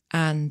gorillas.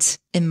 And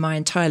in my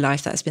entire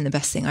life, that's been the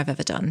best thing I've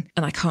ever done.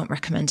 And I can't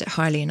recommend it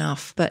highly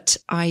enough. But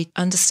I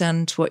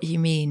understand what you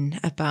mean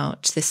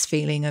about this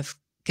feeling of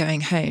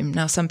going home.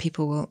 Now, some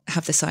people will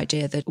have this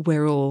idea that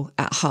we're all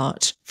at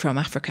heart from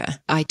Africa.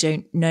 I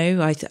don't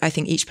know. I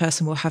think each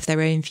person will have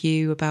their own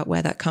view about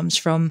where that comes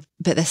from,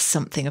 but there's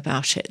something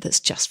about it that's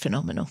just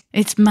phenomenal.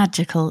 It's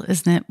magical,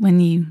 isn't it? When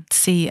you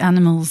see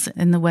animals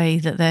in the way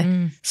that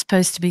they're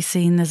supposed to be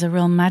seen, there's a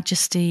real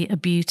majesty, a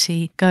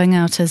beauty going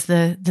out as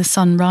the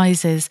sun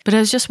rises. But I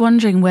was just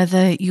wondering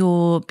whether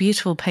your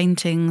beautiful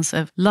paintings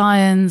of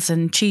lions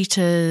and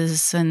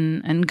cheetahs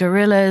and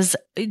gorillas,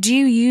 do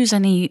you use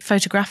any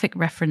photographic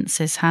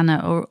references,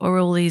 Hannah, or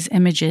all these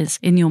images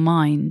in your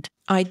mind?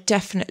 I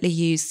definitely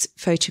use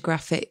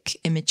photographic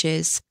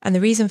images. And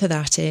the reason for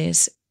that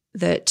is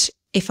that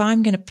if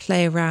I'm going to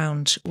play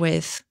around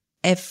with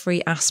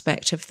every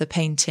aspect of the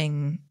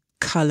painting,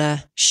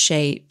 colour,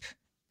 shape,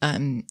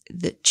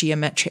 the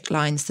geometric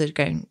lines that are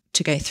going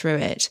to go through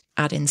it,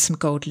 add in some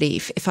gold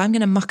leaf, if I'm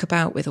going to muck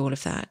about with all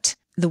of that,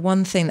 the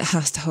one thing that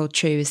has to hold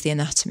true is the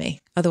anatomy.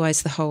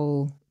 Otherwise, the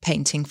whole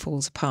painting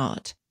falls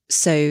apart.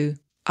 So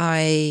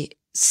I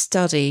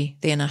study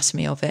the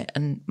anatomy of it,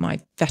 and my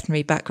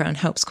veterinary background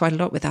helps quite a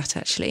lot with that,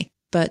 actually.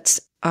 But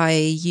I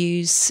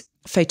use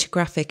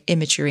photographic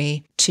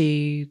imagery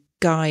to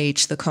guide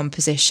the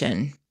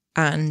composition,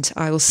 and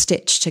I will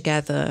stitch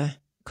together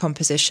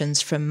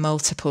compositions from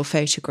multiple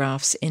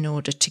photographs in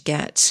order to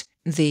get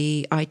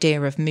the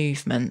idea of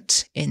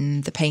movement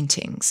in the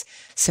paintings.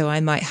 So I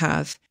might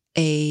have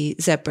a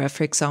zebra,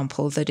 for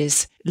example, that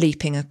is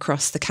leaping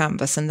across the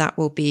canvas, and that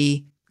will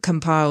be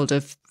compiled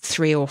of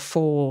 3 or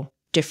 4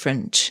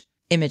 different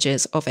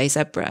images of a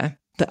zebra,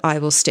 but I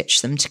will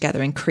stitch them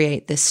together and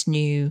create this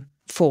new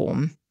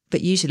form. But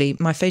usually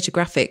my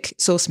photographic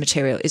source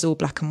material is all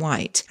black and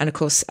white. And of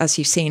course, as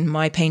you've seen,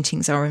 my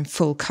paintings are in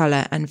full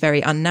colour and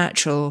very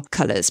unnatural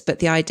colours. But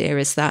the idea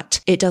is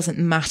that it doesn't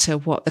matter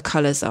what the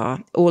colours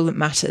are. All that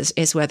matters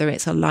is whether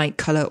it's a light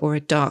colour or a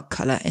dark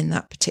colour in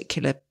that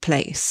particular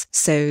place.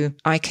 So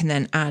I can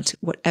then add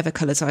whatever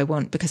colours I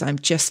want because I'm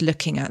just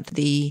looking at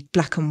the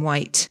black and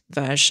white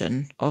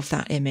version of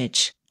that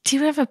image. Do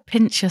you ever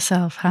pinch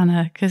yourself,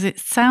 Hannah? Because it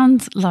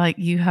sounds like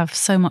you have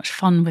so much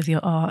fun with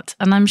your art.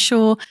 And I'm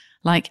sure,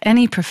 like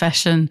any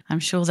profession, I'm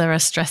sure there are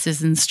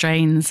stresses and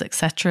strains,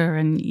 etc.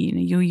 And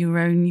you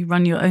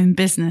run your own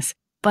business.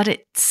 But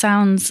it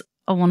sounds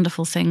a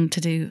wonderful thing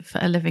to do for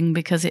a living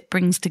because it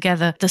brings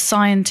together the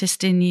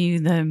scientist in you,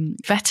 the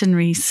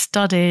veterinary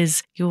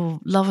studies, your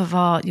love of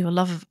art, your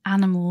love of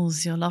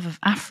animals, your love of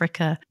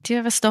Africa. Do you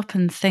ever stop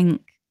and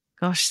think,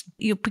 gosh,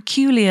 your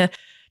peculiar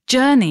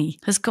journey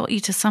has got you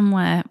to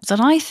somewhere that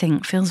I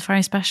think feels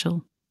very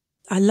special?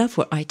 I love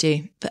what I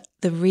do, but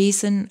the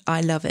reason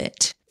I love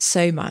it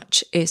so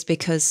much is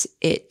because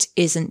it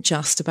isn't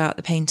just about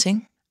the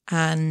painting.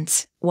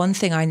 And one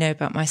thing I know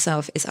about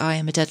myself is I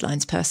am a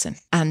deadlines person,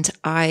 and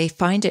I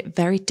find it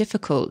very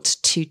difficult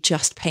to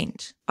just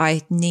paint.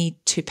 I need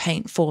to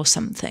paint for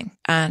something.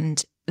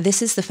 And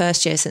this is the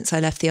first year since I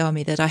left the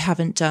army that I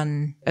haven't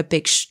done a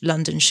big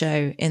London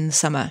show in the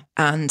summer.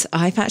 And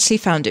I've actually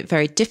found it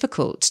very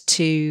difficult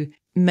to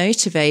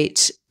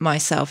motivate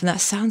myself. And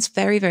that sounds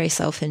very, very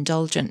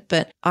self-indulgent,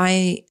 but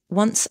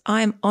once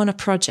I'm on a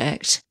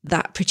project,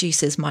 that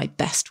produces my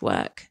best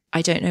work.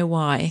 I don't know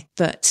why,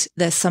 but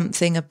there's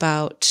something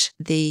about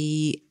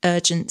the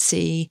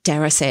urgency,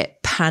 dare I say it,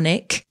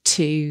 panic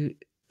to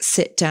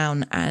sit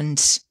down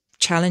and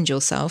challenge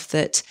yourself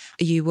that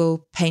you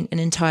will paint an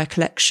entire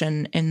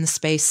collection in the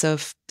space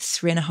of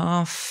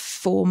 3.5,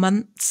 4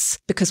 months.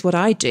 Because what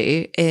I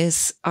do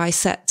is I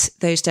set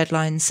those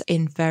deadlines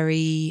in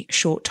very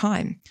short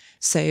time.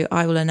 So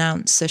I will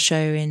announce a show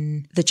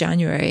in the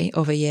January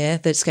of a year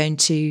that's going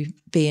to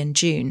be in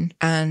June,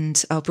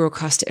 and I'll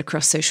broadcast it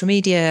across social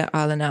media.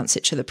 I'll announce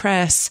it to the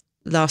press.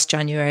 Last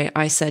January,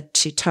 I said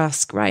to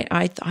Tusk, right,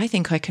 I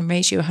think I can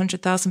raise you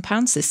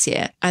 £100,000 this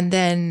year. And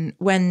then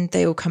when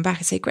they all come back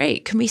and say,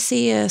 great, can we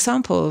see a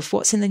sample of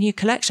what's in the new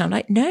collection? I'm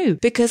like, no,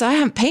 because I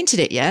haven't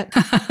painted it yet.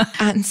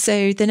 And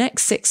so the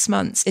next 6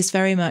 months is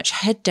very much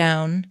head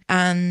down.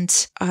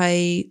 And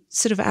I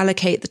sort of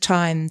allocate the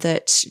time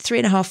that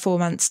 3.5, 4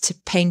 months to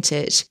paint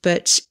it.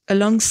 But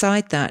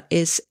alongside that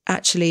is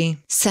actually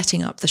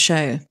setting up the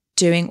show,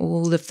 doing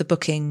all of the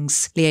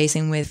bookings,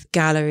 liaising with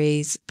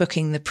galleries,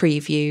 booking the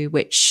preview,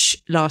 which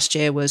last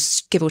year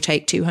was give or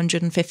take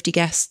 250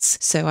 guests.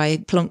 So I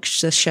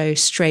plonked the show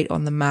straight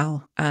on the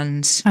Mall,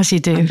 and as you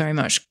do, I'm very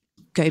much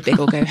go big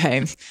or go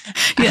home.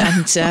 Yeah.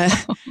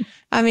 And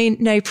I mean,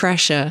 no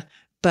pressure,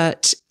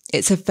 but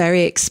it's a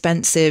very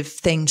expensive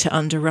thing to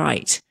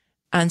underwrite.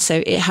 And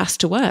so it has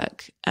to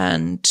work.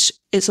 And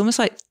it's almost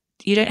like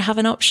you don't have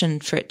an option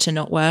for it to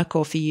not work,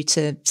 or for you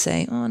to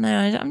say, oh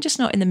no, I'm just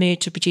not in the mood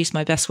to produce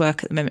my best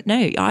work at the moment.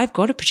 No, I've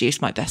got to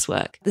produce my best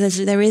work.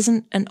 There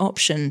isn't an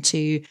option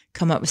to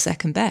come up with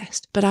second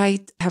best. But I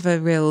have a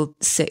real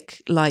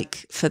sick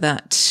like for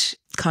that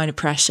kind of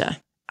pressure.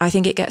 I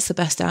think it gets the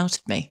best out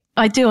of me.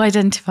 I do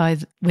identify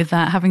with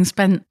that, having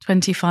spent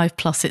 25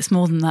 plus, it's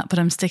more than that, but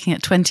I'm sticking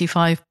at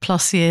 25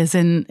 plus years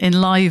in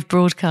live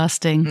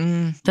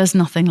broadcasting. There's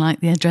nothing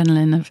like the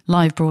adrenaline of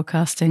live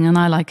broadcasting, and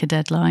I like a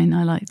deadline.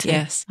 I like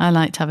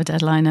to have a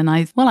deadline, and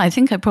I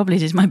think I probably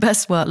did my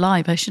best work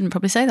live. I shouldn't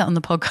probably say that on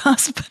the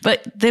podcast,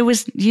 but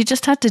you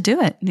just had to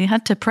do it. You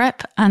had to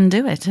prep and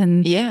do it,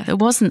 and there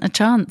wasn't a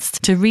chance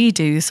to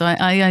redo. So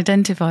I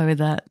identify with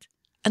that.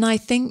 And I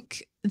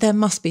think there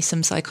must be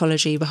some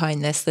psychology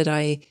behind this that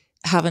I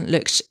haven't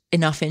looked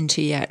enough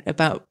into yet,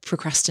 about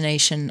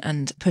procrastination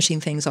and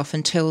putting things off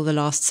until the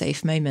last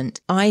safe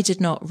moment. I did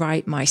not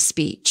write my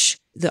speech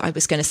that I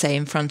was going to say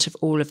in front of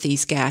all of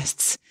these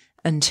guests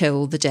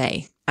until the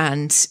day.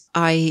 And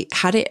I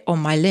had it on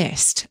my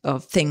list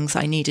of things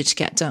I needed to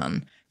get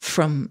done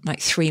from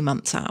like 3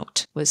 months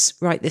out, was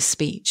write this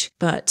speech.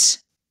 But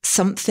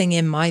something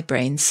in my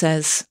brain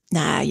says,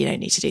 nah, you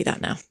don't need to do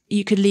that now.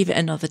 You could leave it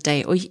another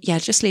day, or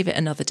just leave it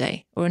another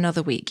day or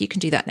another week. You can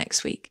do that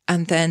next week.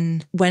 And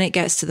then when it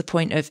gets to the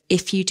point of,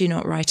 if you do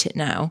not write it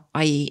now,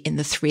 i.e. in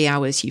the 3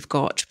 hours you've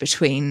got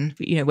between,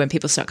 when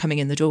people start coming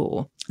in the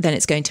door, then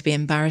it's going to be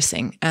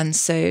embarrassing. And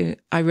so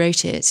I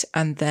wrote it,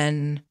 and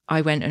then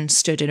I went and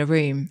stood in a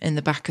room in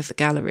the back of the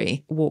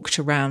gallery, walked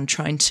around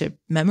trying to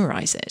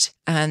memorize it.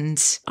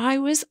 And I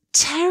was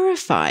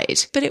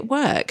terrified, but it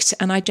worked.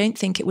 And I don't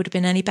think it would have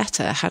been any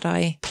better had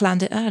I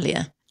planned it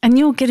earlier. And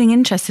you're getting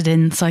interested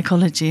in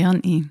psychology,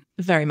 aren't you?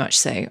 Very much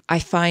so. I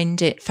find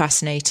it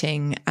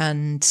fascinating,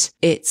 and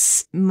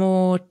it's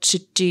more to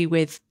do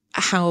with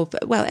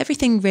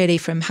everything really,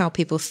 from how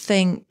people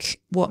think,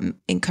 what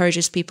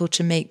encourages people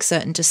to make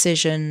certain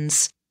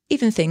decisions,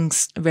 even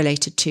things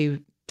related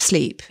to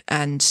sleep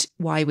and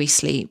why we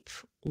sleep,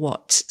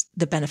 what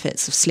the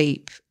benefits of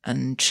sleep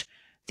and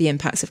the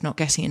impacts of not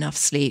getting enough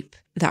sleep.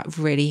 That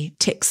really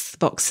ticks the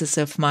boxes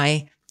of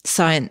my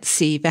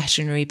sciencey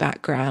veterinary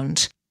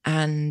background,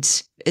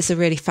 and it's a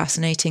really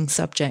fascinating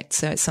subject.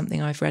 So it's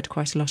something I've read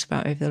quite a lot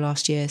about over the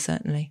last year,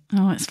 certainly.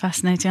 Oh, it's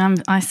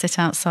fascinating. I sit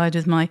outside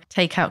with my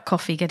takeout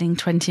coffee, getting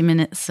 20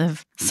 minutes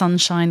of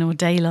sunshine or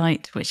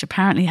daylight, which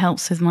apparently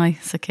helps with my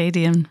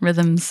circadian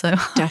rhythms. So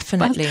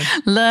definitely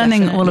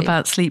learning all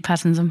about sleep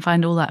patterns and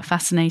find all that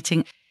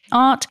fascinating.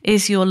 Art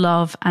is your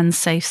love and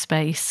safe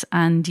space,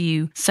 and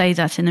you say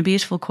that in a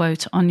beautiful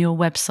quote on your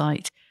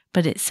website,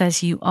 but it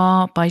says you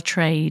are by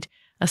trade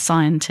a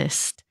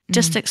scientist.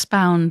 Just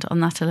expound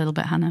on that a little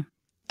bit, Hannah.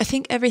 I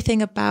think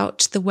everything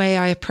about the way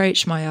I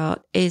approach my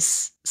art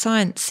is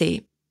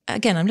sciencey.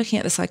 Again, I'm looking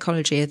at the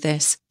psychology of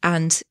this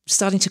and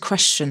starting to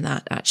question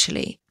that,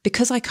 actually.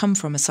 Because I come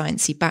from a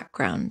sciencey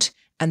background,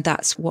 and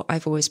that's what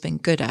I've always been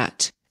good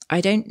at, I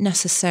don't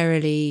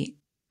necessarily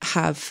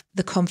have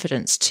the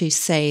confidence to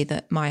say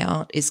that my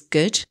art is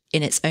good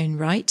in its own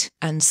right.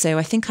 And so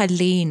I think I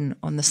lean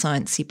on the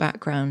sciencey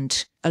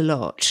background a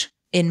lot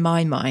in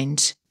my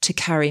mind to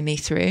carry me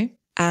through.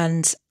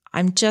 And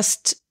I'm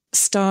just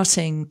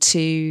starting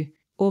to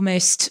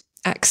almost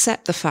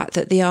accept the fact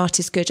that the art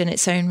is good in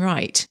its own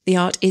right. The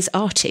art is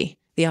arty.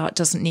 The art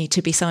doesn't need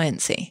to be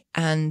sciencey.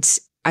 And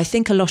I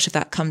think a lot of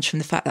that comes from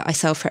the fact that I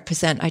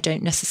self-represent. I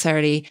don't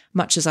necessarily,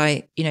 much as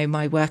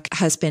my work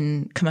has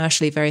been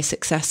commercially very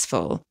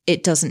successful,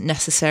 it doesn't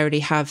necessarily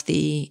have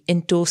the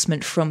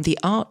endorsement from the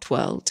art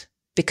world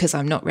because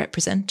I'm not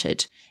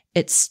represented.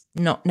 It's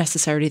not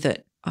necessarily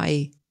that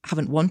I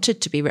haven't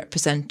wanted to be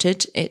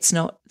represented. It's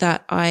not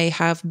that I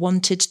have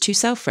wanted to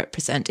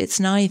self-represent. It's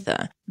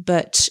neither.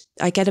 But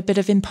I get a bit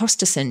of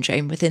imposter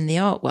syndrome within the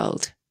art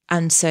world.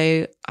 And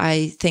so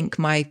I think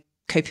my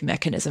coping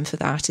mechanism for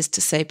that is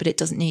to say, but it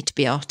doesn't need to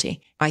be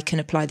arty. I can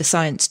apply the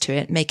science to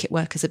it, make it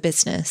work as a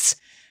business,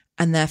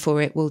 and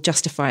therefore it will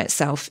justify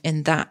itself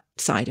in that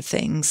side of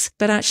things.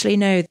 But actually,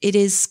 no, it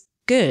is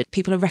good.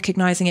 People are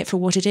recognizing it for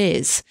what it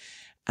is.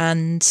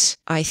 And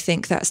I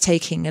think that's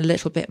taking a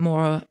little bit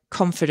more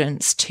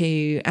confidence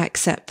to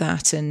accept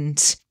that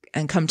and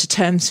come to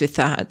terms with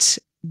that.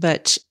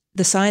 But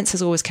the science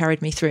has always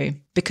carried me through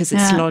because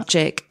it's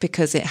logic,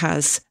 because it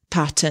has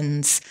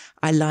patterns.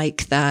 I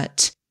like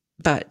that.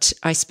 But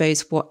I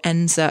suppose what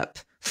ends up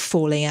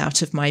falling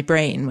out of my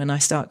brain when I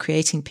start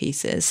creating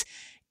pieces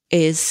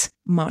is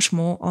much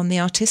more on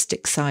the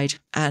artistic side.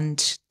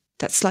 And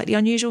that's slightly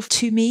unusual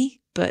to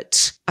me,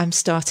 but I'm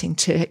starting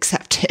to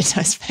accept it,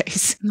 I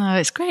suppose. No,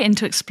 it's great, and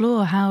to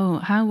explore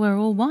how we're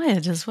all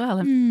wired as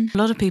well. A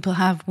lot of people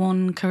have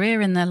one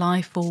career in their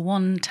life or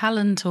one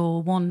talent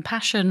or one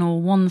passion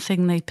or one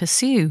thing they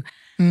pursue.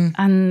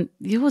 And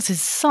yours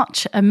is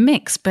such a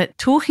mix, but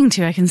talking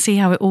to you, I can see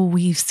how it all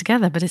weaves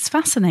together, but it's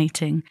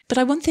fascinating.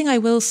 But one thing I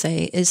will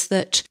say is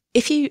that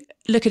if you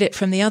look at it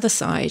from the other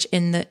side,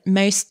 in that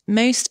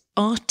most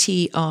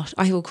arty art,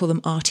 I will call them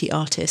arty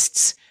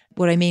artists.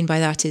 What I mean by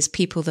that is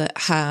people that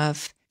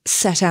have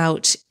set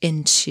out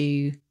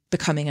into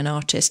becoming an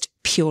artist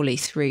purely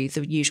through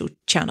the usual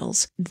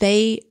channels.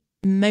 They,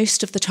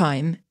 most of the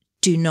time,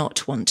 do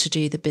not want to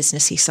do the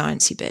businessy,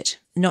 sciencey bit.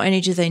 Not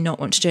only do they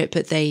not want to do it,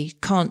 but they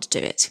can't do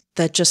it.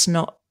 They're just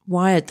not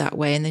wired that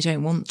way and they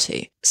don't want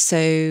to.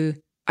 So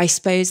I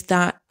suppose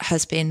that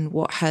has been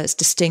what has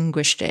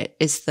distinguished it,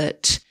 is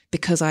that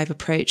because I've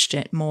approached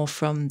it more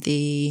from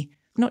the,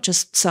 not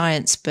just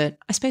science, but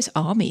I suppose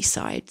army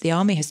side. The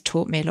army has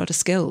taught me a lot of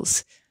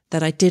skills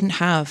that I didn't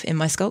have in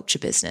my sculpture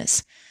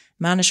business.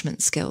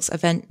 Management skills,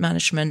 event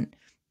management,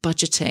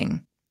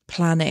 budgeting,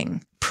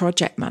 planning,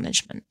 project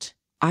management.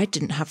 I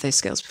didn't have those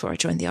skills before I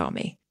joined the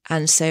army.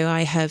 And so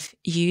I have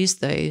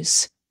used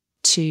those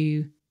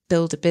to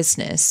build a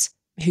business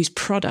whose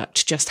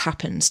product just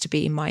happens to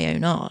be my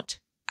own art.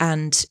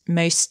 And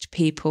most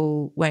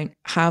people won't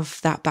have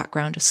that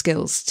background of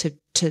skills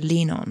to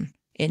lean on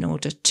in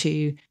order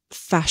to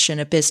fashion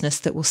a business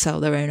that will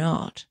sell their own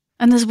art.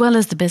 And as well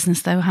as the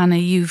business, though, Hannah,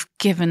 you've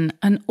given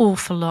an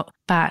awful lot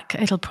back.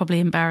 It'll probably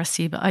embarrass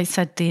you, but I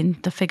said the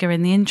figure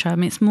in the intro. I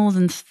mean, it's more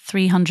than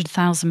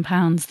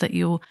 £300,000 that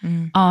your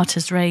art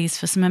has raised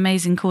for some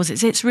amazing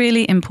causes. It's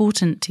really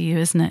important to you,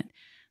 isn't it,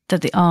 that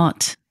the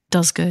art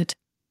does good?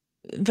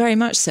 Very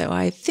much so.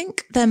 I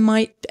think there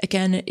might,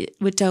 again,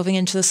 we're delving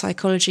into the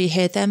psychology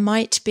here, there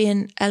might be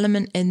an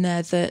element in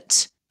there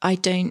that I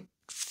don't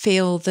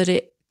feel that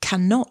it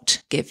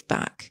cannot give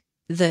back,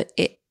 that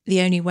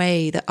the only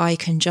way that I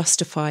can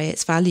justify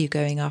its value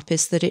going up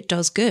is that it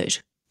does good,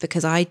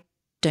 because I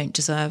don't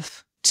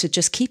deserve to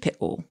just keep it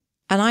all.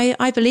 And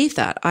I believe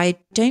that. I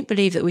don't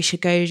believe that we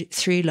should go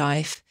through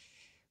life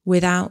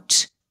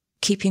without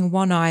keeping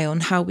one eye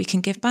on how we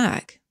can give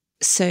back.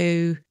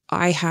 So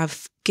I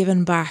have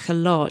given back a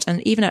lot,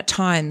 and even at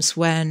times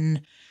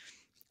when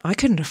I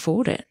couldn't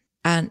afford it,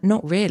 and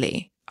not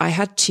really. I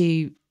had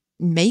to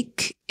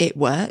make it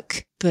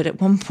work But at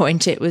one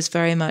point it was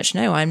very much,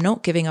 no, I'm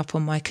not giving up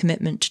on my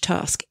commitment to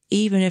Tusk,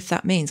 even if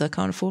that means I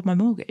can't afford my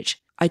mortgage.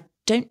 I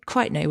don't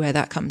quite know where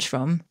that comes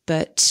from,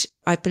 but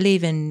I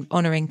believe in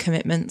honouring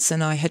commitments,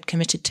 and I had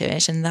committed to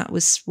it, and that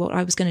was what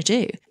I was going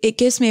to do. It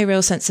gives me a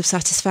real sense of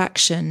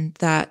satisfaction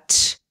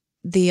that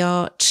the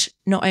art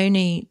not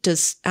only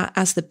does,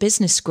 as the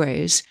business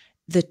grows,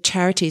 the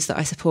charities that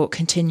I support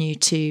continue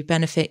to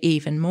benefit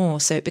even more.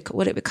 So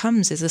what it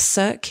becomes is a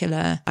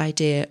circular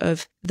idea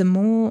of the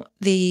more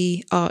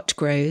the art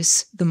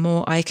grows, the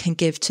more I can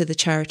give to the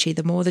charity,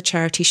 the more the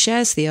charity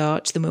shares the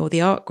art, the more the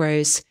art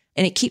grows,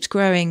 and it keeps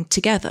growing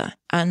together.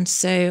 And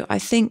so I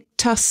think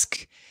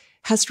Tusk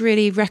has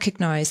really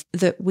recognised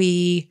that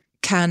we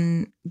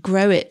can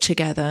grow it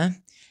together,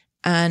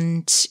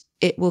 and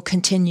it will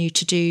continue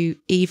to do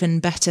even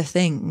better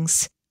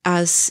things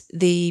as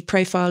the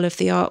profile of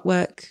the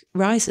artwork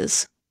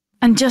rises.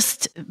 And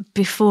just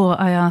before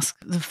I ask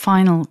the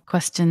final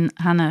question,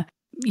 Hannah,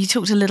 you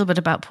talked a little bit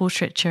about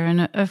portraiture,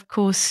 and of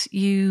course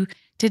you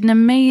did an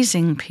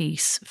amazing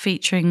piece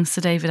featuring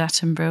Sir David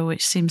Attenborough,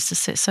 which seems to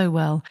sit so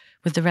well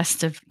with the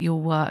rest of your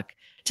work.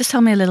 Just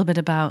tell me a little bit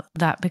about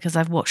that, because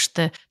I've watched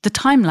the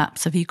time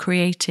lapse of you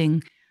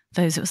creating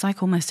those. It was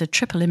like almost a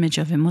triple image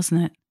of him,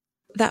 wasn't it?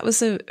 That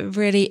was a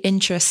really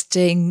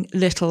interesting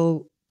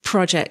little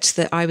project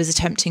that I was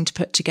attempting to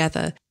put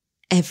together.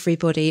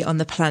 Everybody on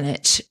the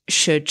planet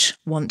should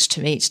want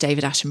to meet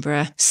David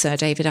Attenborough, Sir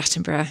David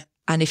Attenborough.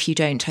 And if you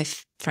don't,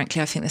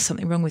 frankly, I think there's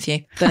something wrong with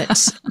you.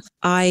 But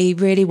I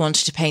really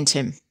wanted to paint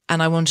him,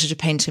 and I wanted to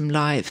paint him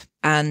live.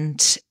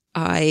 And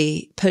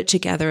I put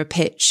together a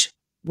pitch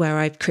where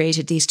I've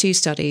created these two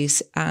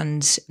studies,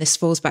 and this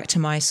falls back to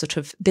my sort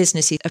of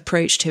businessy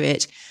approach to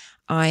it.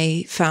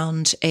 I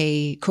found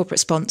a corporate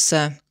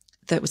sponsor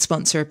that would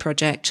sponsor a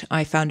project.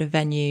 I found a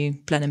venue,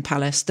 Blenheim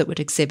Palace, that would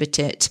exhibit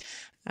it.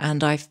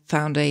 And I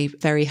found a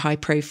very high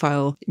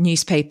profile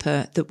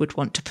newspaper that would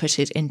want to put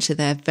it into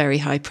their very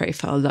high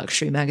profile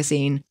luxury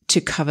magazine to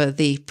cover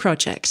the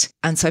project.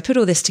 And so I put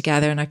all this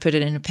together and I put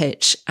it in a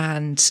pitch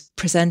and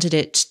presented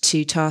it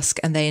to Tusk.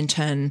 And they in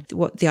turn,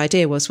 what the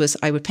idea was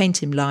I would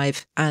paint him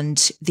live,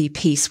 and the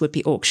piece would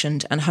be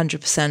auctioned, and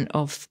 100%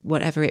 of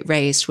whatever it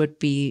raised would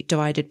be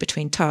divided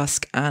between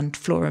Tusk and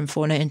Flora and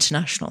Fauna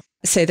International.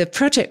 So the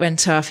project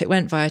went off, it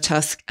went via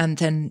Tusk and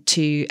then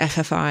to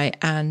FFI,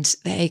 and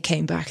they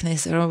came back and they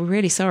said, oh, we're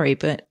really sorry,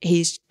 but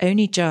he's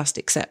only just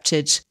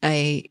accepted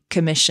a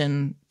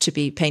commission to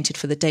be painted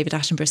for the David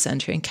Attenborough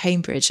Centre in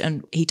Cambridge,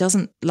 and he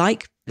doesn't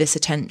like this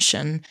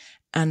attention,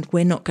 and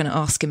we're not going to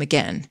ask him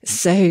again.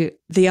 So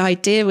the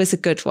idea was a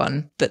good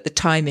one, but the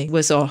timing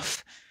was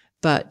off.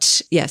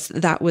 But yes,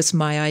 that was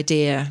my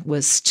idea,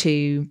 was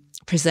to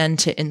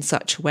present it in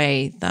such a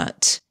way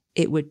that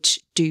it would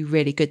do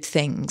really good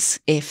things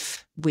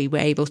if we were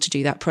able to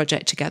do that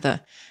project together.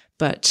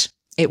 But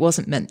it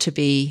wasn't meant to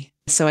be.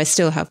 So I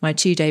still have my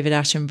two David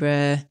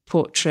Attenborough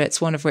portraits,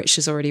 one of which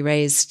has already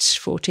raised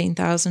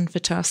 14,000 for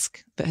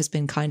Tusk, but has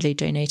been kindly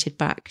donated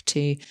back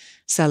to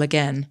sell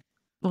again.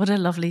 What a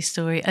lovely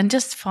story. And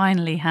just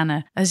finally,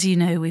 Hannah, as you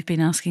know, we've been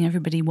asking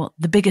everybody what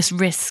the biggest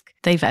risk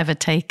they've ever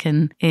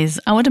taken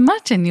is. I would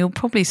imagine you're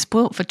probably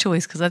spoilt for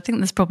choice, because I think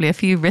there's probably a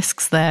few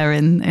risks there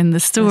in the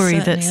story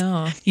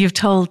that you've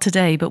told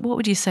today. But what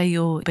would you say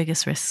your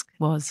biggest risk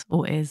was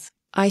or is?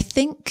 I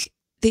think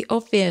the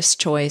obvious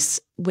choice,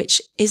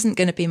 which isn't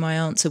going to be my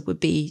answer, would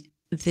be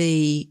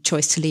the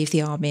choice to leave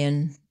the army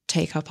and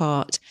take up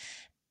art.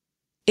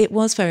 It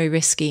was very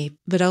risky,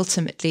 but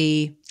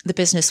ultimately the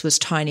business was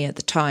tiny at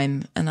the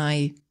time, and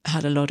I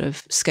had a lot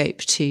of scope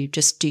to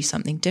just do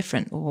something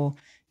different, or,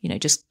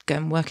 just go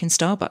and work in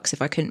Starbucks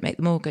if I couldn't make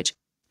the mortgage.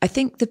 I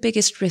think the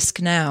biggest risk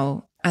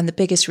now, and the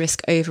biggest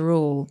risk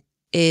overall,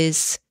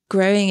 is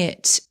growing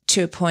it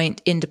to a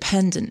point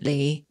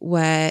independently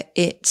where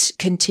it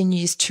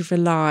continues to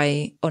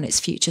rely on its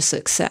future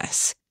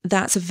success.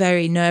 That's a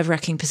very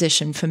nerve-wracking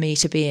position for me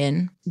to be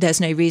in.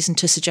 There's no reason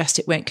to suggest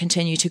it won't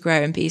continue to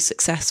grow and be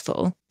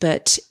successful,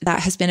 but that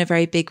has been a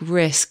very big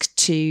risk,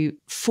 to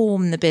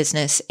form the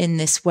business in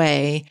this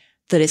way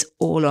that is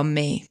all on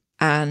me.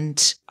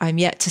 And I'm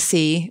yet to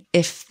see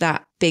if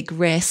that big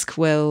risk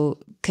will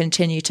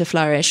continue to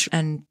flourish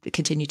and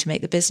continue to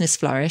make the business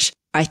flourish.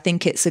 I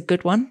think it's a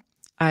good one.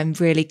 I'm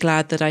really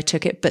glad that I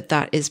took it, but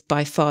that is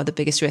by far the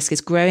biggest risk, is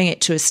growing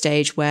it to a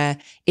stage where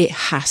it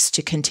has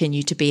to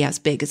continue to be as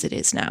big as it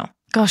is now.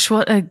 Gosh,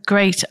 what a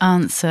great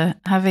answer.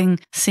 Having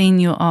seen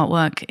your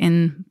artwork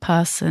in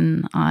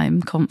person,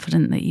 I'm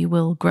confident that you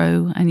will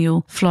grow and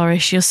you'll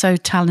flourish. You're so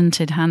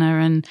talented, Hannah,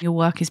 and your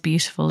work is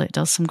beautiful. It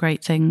does some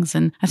great things.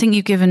 And I think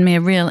you've given me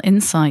a real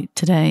insight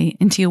today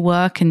into your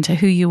work, into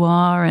who you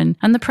are and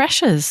the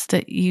pressures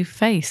that you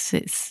face.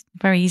 It's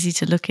very easy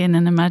to look in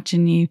and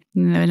imagine you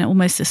in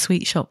almost a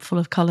sweet shop full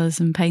of colours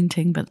and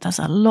painting, but there's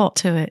a lot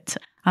to it.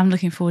 I'm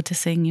looking forward to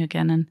seeing you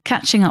again and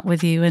catching up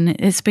with you. And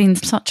it's been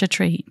such a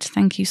treat.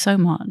 Thank you so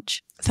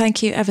much.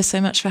 Thank you ever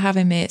so much for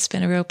having me. It's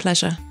been a real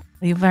pleasure.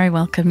 You're very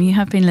welcome. You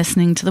have been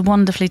listening to the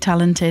wonderfully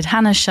talented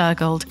Hannah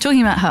Shergold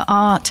talking about her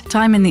art,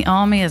 time in the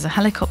army as a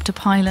helicopter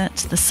pilot,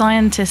 the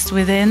scientist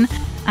within,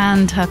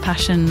 and her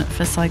passion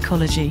for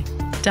psychology.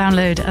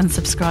 Download and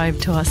subscribe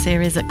to our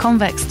series at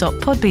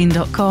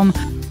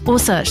convex.podbean.com or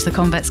search The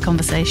Convex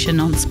Conversation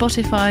on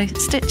Spotify,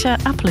 Stitcher,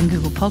 Apple and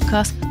Google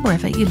Podcasts,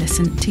 wherever you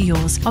listen to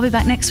yours. I'll be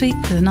back next week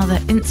with another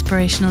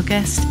inspirational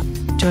guest.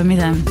 Join me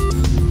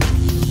then.